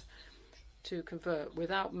forward to convert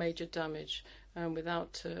without major damage and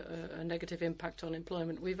without a negative impact on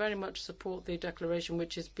employment. We very much support the declaration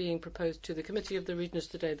which is being proposed to the Committee of the Regions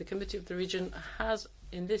today. The Committee of the Region has,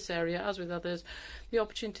 in this area, as with others, the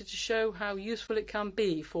opportunity to show how useful it can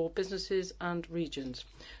be for businesses and regions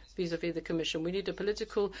vis-à-vis the Commission. We need a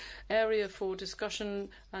political area for discussion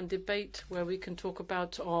and debate where we can talk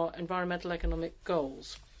about our environmental economic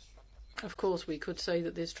goals. Of course, we could say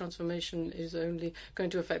that this transformation is only going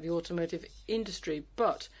to affect the automotive industry,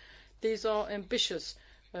 but these are ambitious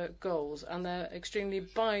goals and they're extremely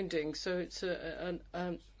binding, so it's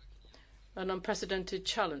an unprecedented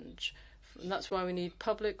challenge. And that's why we need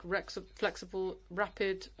public, flexible,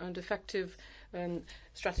 rapid and effective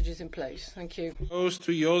strategies in place. Thank you. Goes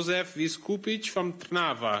to Jozef Viskupic from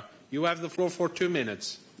Trnava. You have the floor for 2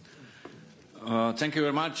 minutes. Thank you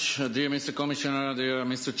very much, dear Mr. Commissioner, dear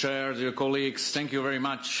Mr. Chair, dear colleagues. Thank you very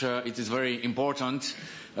much. It is very important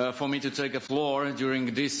for me to take the floor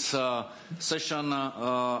during this session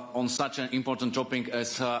on such an important topic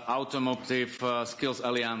as Automotive Skills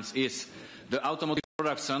Alliance is. The automotive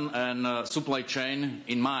production and supply chain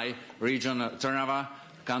in my region, Trnava,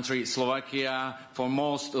 country Slovakia, for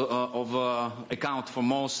most account for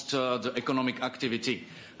most the economic activity.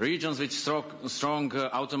 Regions with strong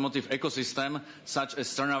automotive ecosystem, such as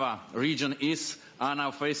Trnava region are now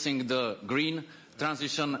facing the green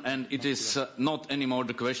transition, and it is not anymore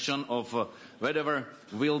the question of whether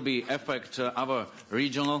will be affect our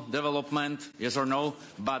regional development, yes or no,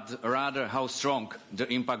 but rather how strong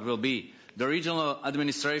the impact will be. The regional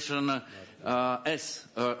administration, as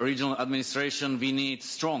a regional administration, we need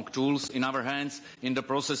strong tools in our hands in the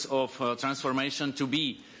process of transformation to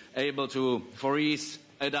be able to freeze,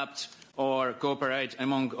 adapt or cooperate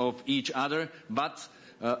among each other, but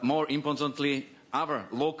more importantly, our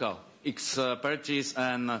local expertise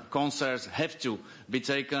and concerns have to be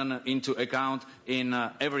taken into account in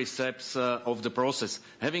every step of the process.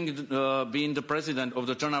 Having been the president of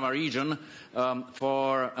the Trnava region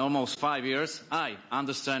for almost 5 years, I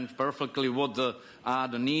understand perfectly what are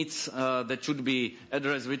the needs that should be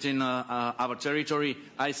addressed within our territory.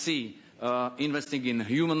 I see investing in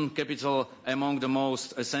human capital among the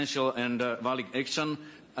most essential and valid action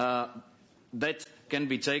that can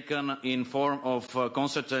be taken in form of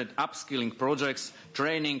concerted upskilling projects,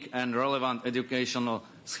 training and relevant educational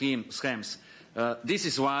schemes. This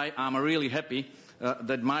is why I'm really happy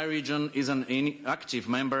that my region is an active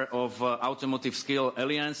member of Automotive Skill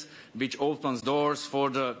Alliance, which opens doors for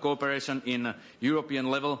the cooperation in European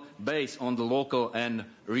level based on the local and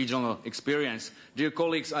regional experience. Dear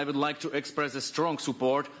colleagues, I would like to express a strong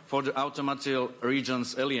support for the Automotive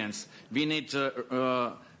Regions Alliance. We need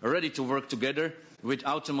ready to work together with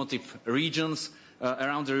automotive regions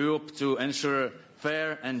around Europe to ensure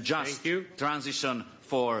fair and just transition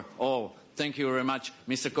for all. Thank you very much,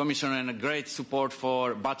 Mr. Commissioner, and a great support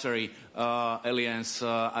for Battery Alliance.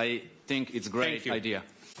 I think it's a great idea.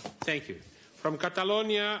 Thank you. From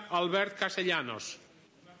Catalonia, Albert Castellanos.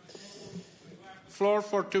 Floor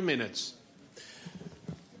for 2 minutes.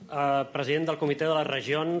 President del Comitè de les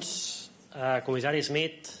Regions, Comissari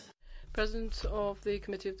SCHMIT. President of the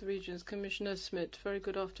Committee of the Regions, Commissioner SCHMIT, very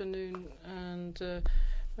good afternoon, and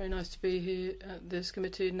very nice to be here at this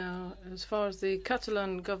committee now. As far as the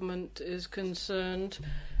Catalan government is concerned,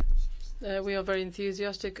 we are very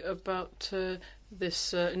enthusiastic about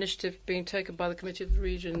this initiative being taken by the Committee of the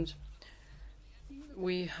Regions.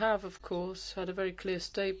 we have, of course, had a very clear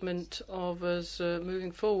statement of us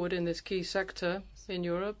moving forward in this key sector in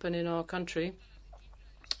Europe and in our country.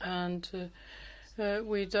 And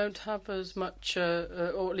we don't have as much,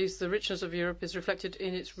 or at least the richness of Europe is reflected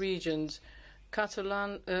in its regions.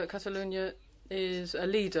 Catalonia is a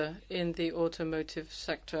leader in the automotive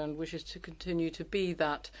sector and wishes to continue to be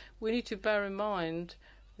that. We need to bear in mind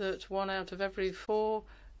that 1 out of every 4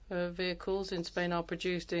 vehicles in Spain are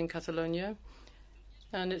produced in Catalonia,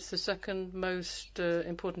 and it's the second most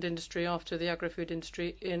important industry after the agri-food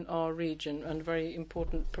industry in our region, and a very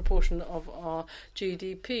important proportion of our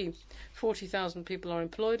GDP. 40,000 people are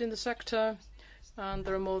employed in the sector, and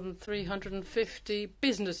there are more than 350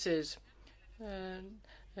 businesses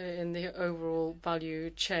in the overall value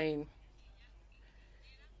chain.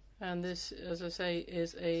 And this, as I say,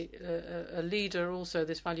 is a leader also,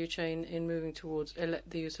 this value chain, in moving towards the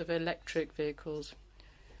use of electric vehicles.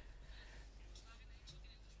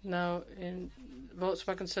 Now,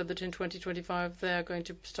 Volkswagen said that in 2025 they are going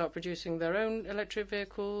to start producing their own electric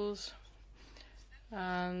vehicles.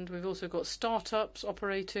 And we've also got startups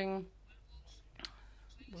operating,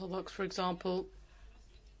 Wellbox, for example,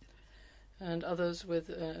 and others with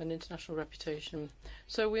an international reputation.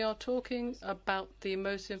 So we are talking about the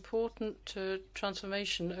most important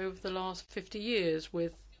transformation over the last 50 years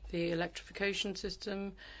with the electrification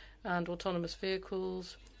system and autonomous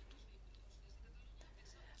vehicles.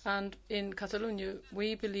 And in Catalonia,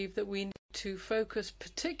 we believe that we need to focus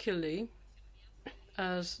particularly,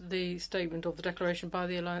 as the statement of the declaration by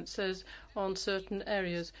the Alliance says, on certain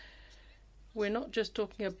areas. We're not just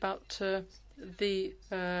talking about the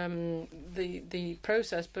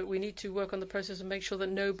process, but we need to work on the process and make sure that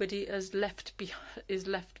nobody is left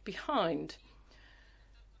behind.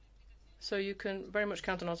 So you can very much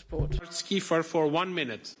count on our support. Schiefer for 1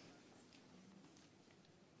 minute.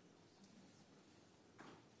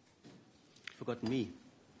 Forgot me.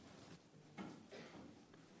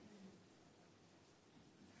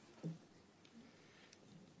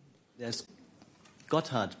 There's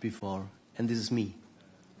Gotthard before, and this is me.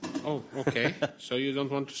 Oh, okay. So you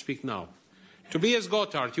don't want to speak now. Tobias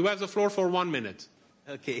Gotthard, you have the floor for 1 minute.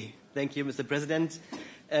 Okay, thank you, Mr. President.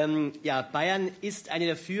 Bayern ist eine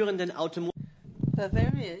der führenden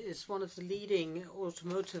Bavaria is one of the leading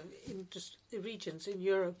automotive regions in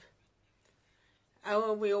Europe.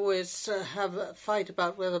 We always have a fight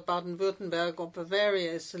about whether Baden-Württemberg or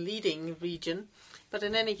Bavaria is the leading region. But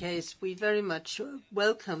in any case, we very much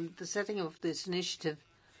welcome the setting of this initiative.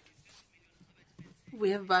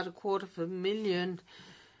 We have about 250,000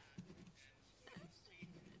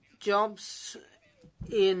 jobs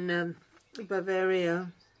in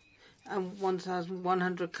Bavaria and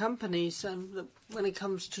 1,100 companies. And when it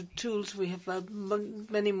comes to tools, we have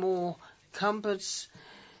many more companies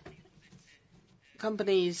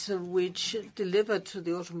which deliver to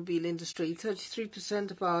the automobile industry.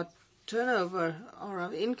 33% of our turnover or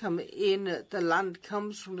our income in the land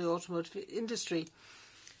comes from the automotive industry.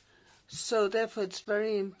 So therefore it's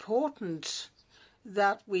very important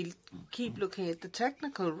that we keep looking at the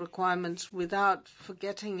technical requirements without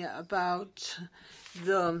forgetting about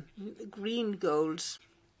the green goals.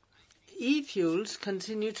 E-fuels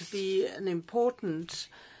continue to be an important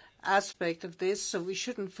aspect of this, so we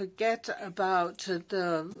shouldn't forget about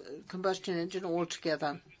the combustion engine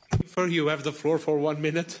altogether. You have the floor for 1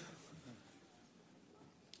 minute.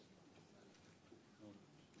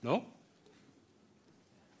 No?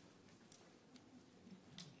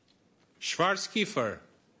 Schwarz-Kiefer,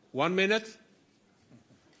 1 minute.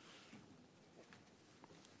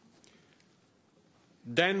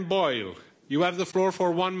 Dan Boyle, you have the floor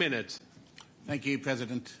for 1 minute. Thank you,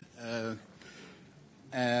 President. The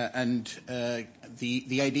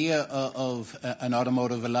idea of an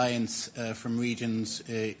automotive alliance from regions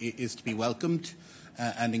is to be welcomed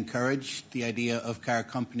and encouraged. The idea of car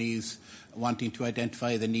companies wanting to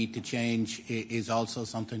identify the need to change is also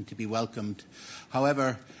something to be welcomed.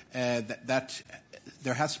 However,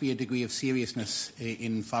 there has to be a degree of seriousness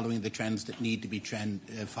in following the trends that need to be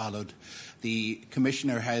followed. The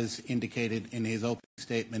Commissioner has indicated in his opening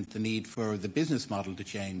statement the need for the business model to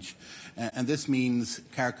change. And this means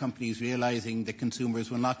car companies realising that consumers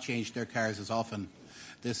will not change their cars as often.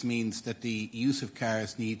 This means that the use of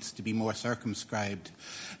cars needs to be more circumscribed.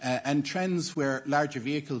 And trends where larger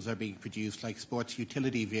vehicles are being produced, like sports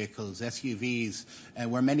utility vehicles, SUVs,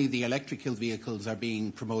 where many of the electrical vehicles are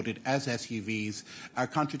being promoted as SUVs, are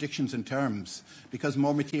contradictions in terms, because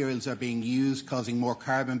more materials are being used, causing more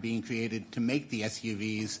carbon being created to make the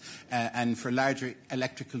SUVs, and for larger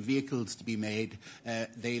electrical vehicles to be made,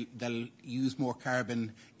 they'll use more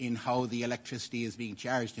carbon in how the electricity is being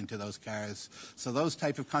charged into those cars. So those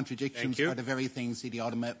type of contradictions are the very things that the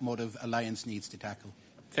Automotive Alliance needs to tackle.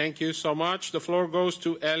 Thank you so much. The floor goes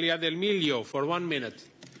to Elia Del Miglio for 1 minute.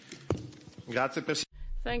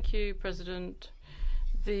 Thank you, President.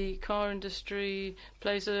 The car industry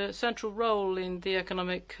plays a central role in the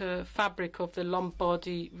economic fabric of the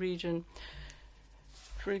Lombardy region.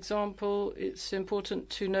 For example, it's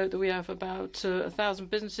important to note that we have about 1,000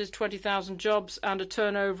 businesses, 20,000 jobs, and a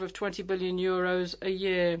turnover of 20 billion euros a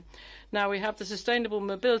year. Now we have the Sustainable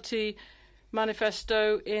Mobility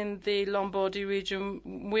Manifesto in the Lombardy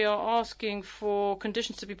region. We are asking for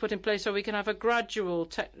conditions to be put in place so we can have a gradual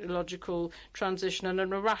technological transition and a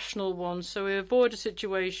rational one, so we avoid a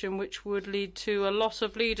situation which would lead to a loss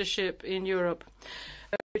of leadership in Europe,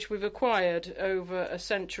 which we've acquired over a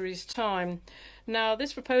century's time. Now,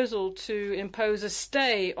 this proposal to impose a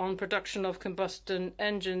stay on production of combustion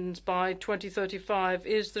engines by 2035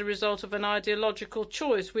 is the result of an ideological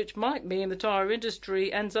choice, which might mean the tyre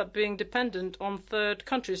industry ends up being dependent on third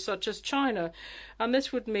countries such as China. And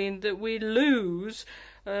this would mean that we lose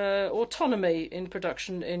autonomy in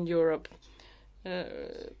production in Europe.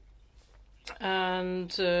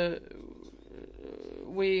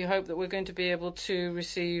 We hope that we're going to be able to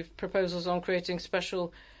receive proposals on creating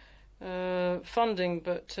special funding,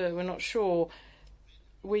 but we're not sure.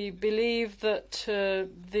 We believe that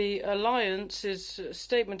the Alliance's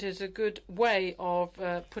statement is a good way of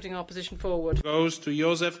putting our position forward. Goes to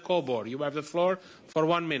Josef Kobor. You have the floor for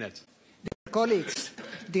 1 minute. Dear colleagues,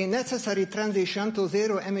 the necessary transition to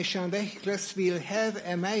zero-emission vehicles will have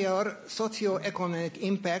a major socio-economic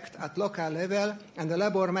impact at local level and the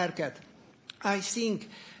labour market. I think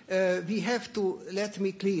we have to let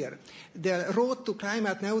me clear. The road to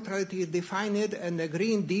climate neutrality is defined and the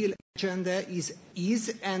Green Deal agenda is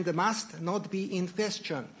and must not be in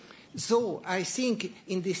question. So I think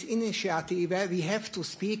in this initiative we have to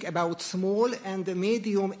speak about small and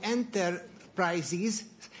medium enterprises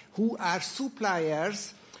who are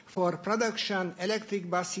suppliers for production electric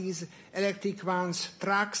buses, electric vans,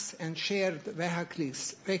 trucks and shared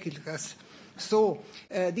vehicles. So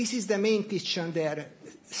this is the main question there.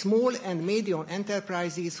 Small and medium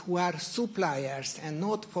enterprises who are suppliers and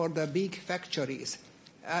not for the big factories.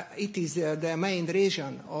 It is the main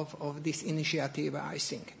reason of this initiative, I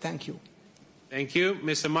think. Thank you. Thank you.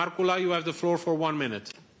 Mr. Markula, you have the floor for 1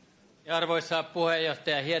 minute. Arvoisa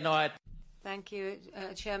puheenjohtaja, hienoa, että... Thank you,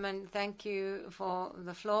 Chairman. Thank you for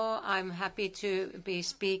the floor. I'm happy to be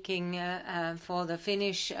speaking for the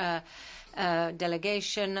Finnish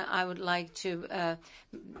delegation. I would like to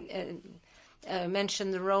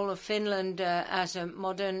mention the role of Finland as a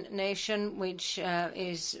modern nation, which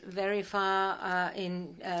is very far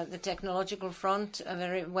in the technological front,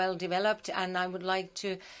 very well developed. And I would like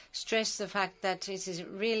to stress the fact that it is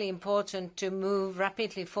really important to move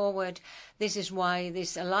rapidly forward. This is why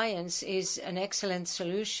this alliance is an excellent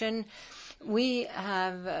solution. We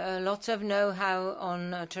have a lot of know-how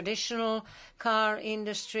on traditional car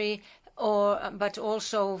industry, but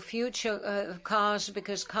also future cars,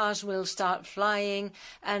 because cars will start flying,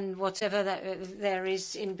 and whatever there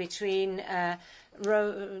is in between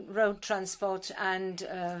road transport and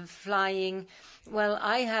flying. Well,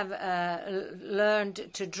 I have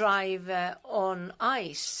learned to drive on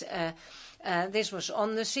ice. This was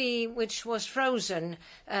on the sea, which was frozen.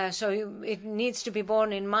 So it needs to be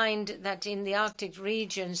borne in mind that in the Arctic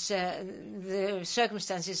regions, the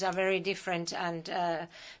circumstances are very different. And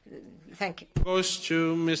thank you. Goes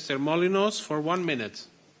to Mr. Molinos for 1 minute.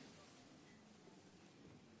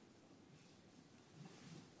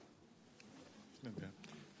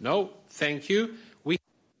 No, thank you.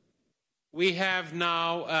 We have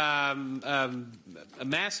now a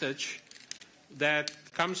message that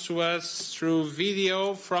comes to us through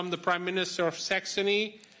video from the Prime Minister of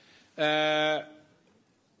Saxony, Michael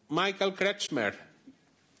SCHMIT.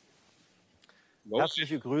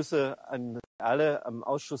 Herzliche Grüße an alle am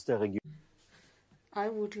Ausschuss der Region. I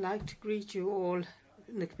would like to greet you all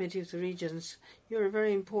in the Committee of the Regions. You're a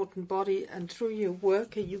very important body, and through your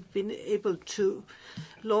work you've been able to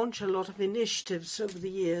launch a lot of initiatives over the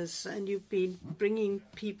years, and you've been bringing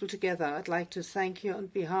people together. I'd like to thank you on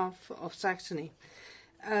behalf of Saxony.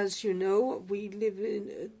 As you know, we live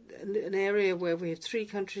in an area where we have 3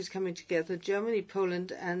 countries coming together, Germany,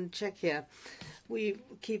 Poland and Czechia. We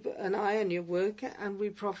keep an eye on your work and we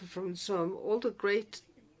profit from it. So I'm all the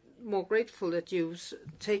more grateful that you've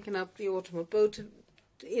taken up the automotive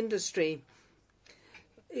industry.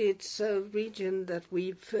 It's a region that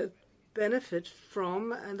we've benefit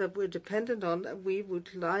from and that we're dependent on, that we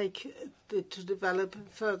would like to develop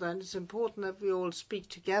further. And it's important that we all speak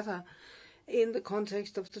together in the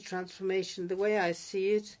context of the transformation. The way I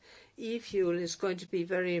see it, e-fuel is going to be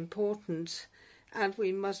very important and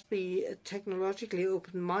we must be technologically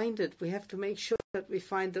open-minded. We have to make sure that we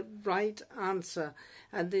find the right answer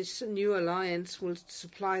and this new alliance will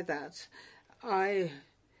supply that. I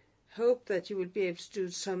hope that you will be able to do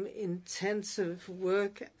some intensive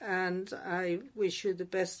work and I wish you the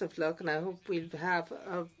best of luck and I hope we'll have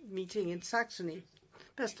a meeting in Saxony.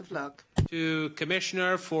 Best of luck. To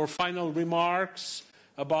Commissioner for final remarks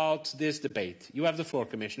about this debate. You have the floor,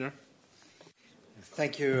 Commissioner.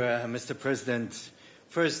 Thank you, Mr. President.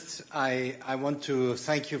 First, I want to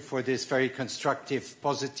thank you for this very constructive,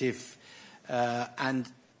 positive and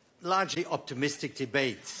largely optimistic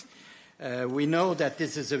debate. We know that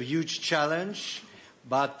this is a huge challenge,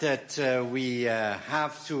 but that we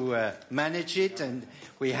have to manage it and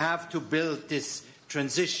we have to build this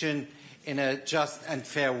transition in a just and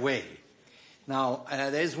fair way. Now,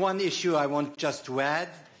 there is one issue I want just to add.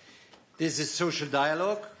 This is social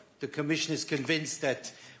dialogue. The Commission is convinced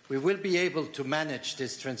that we will be able to manage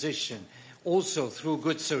this transition also through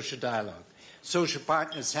good social dialogue. Social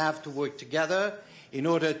partners have to work together in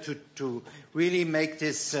order to really make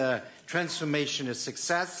this transformation a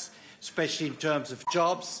success, especially in terms of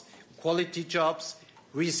jobs, quality jobs,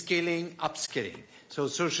 reskilling, upskilling. So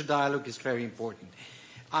social dialogue is very important.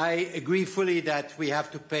 I agree fully that we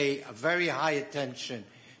have to pay a very high attention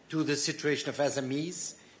to the situation of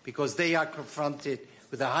SMEs because they are confronted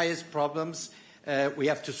with the highest problems. We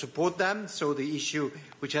have to support them. So the issue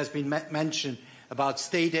which has been mentioned about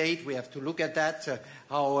state aid, we have to look at that,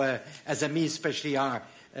 how SMEs especially are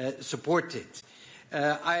supported.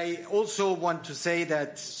 I also want to say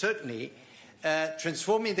that certainly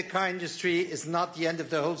transforming the car industry is not the end of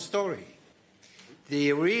the whole story.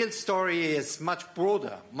 The real story is much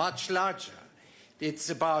broader, much larger. It's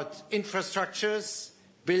about infrastructures,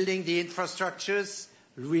 building the infrastructures,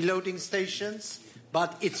 reloading stations,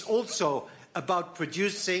 but it's also about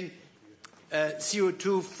producing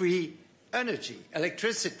CO2-free energy,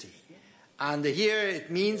 electricity. And here it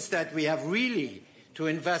means that we have really to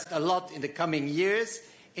invest a lot in the coming years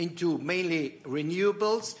into mainly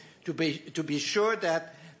renewables to be sure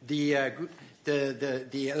that the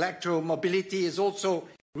electromobility is also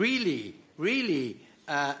really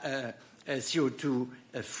CO2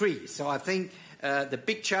 free. So I think the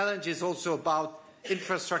big challenge is also about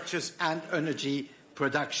infrastructures and energy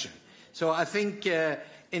production. So I think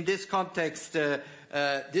in this context,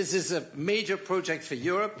 this is a major project for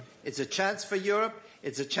Europe. It's a chance for Europe.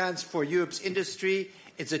 It's a chance for Europe's industry.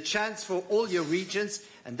 It's a chance for all your regions,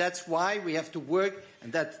 and that's why we have to work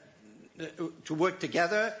and to work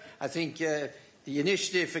together. I think the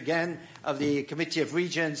initiative again of the Committee of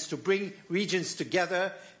Regions to bring regions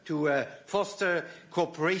together to foster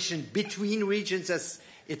cooperation between regions, as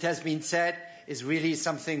it has been said, is really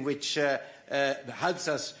something which helps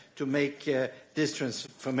us to make this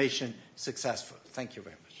transformation successful. Thank you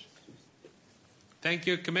very much. Thank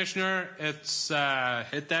you, Commissioner. It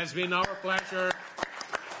has been our pleasure.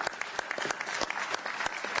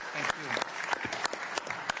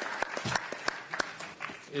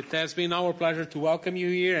 It has been our pleasure to welcome you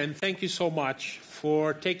here, and thank you so much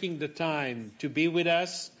for taking the time to be with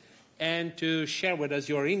us and to share with us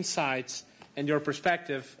your insights and your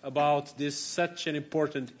perspective about this such an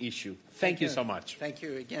important issue. Thank you so much. Thank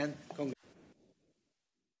you again.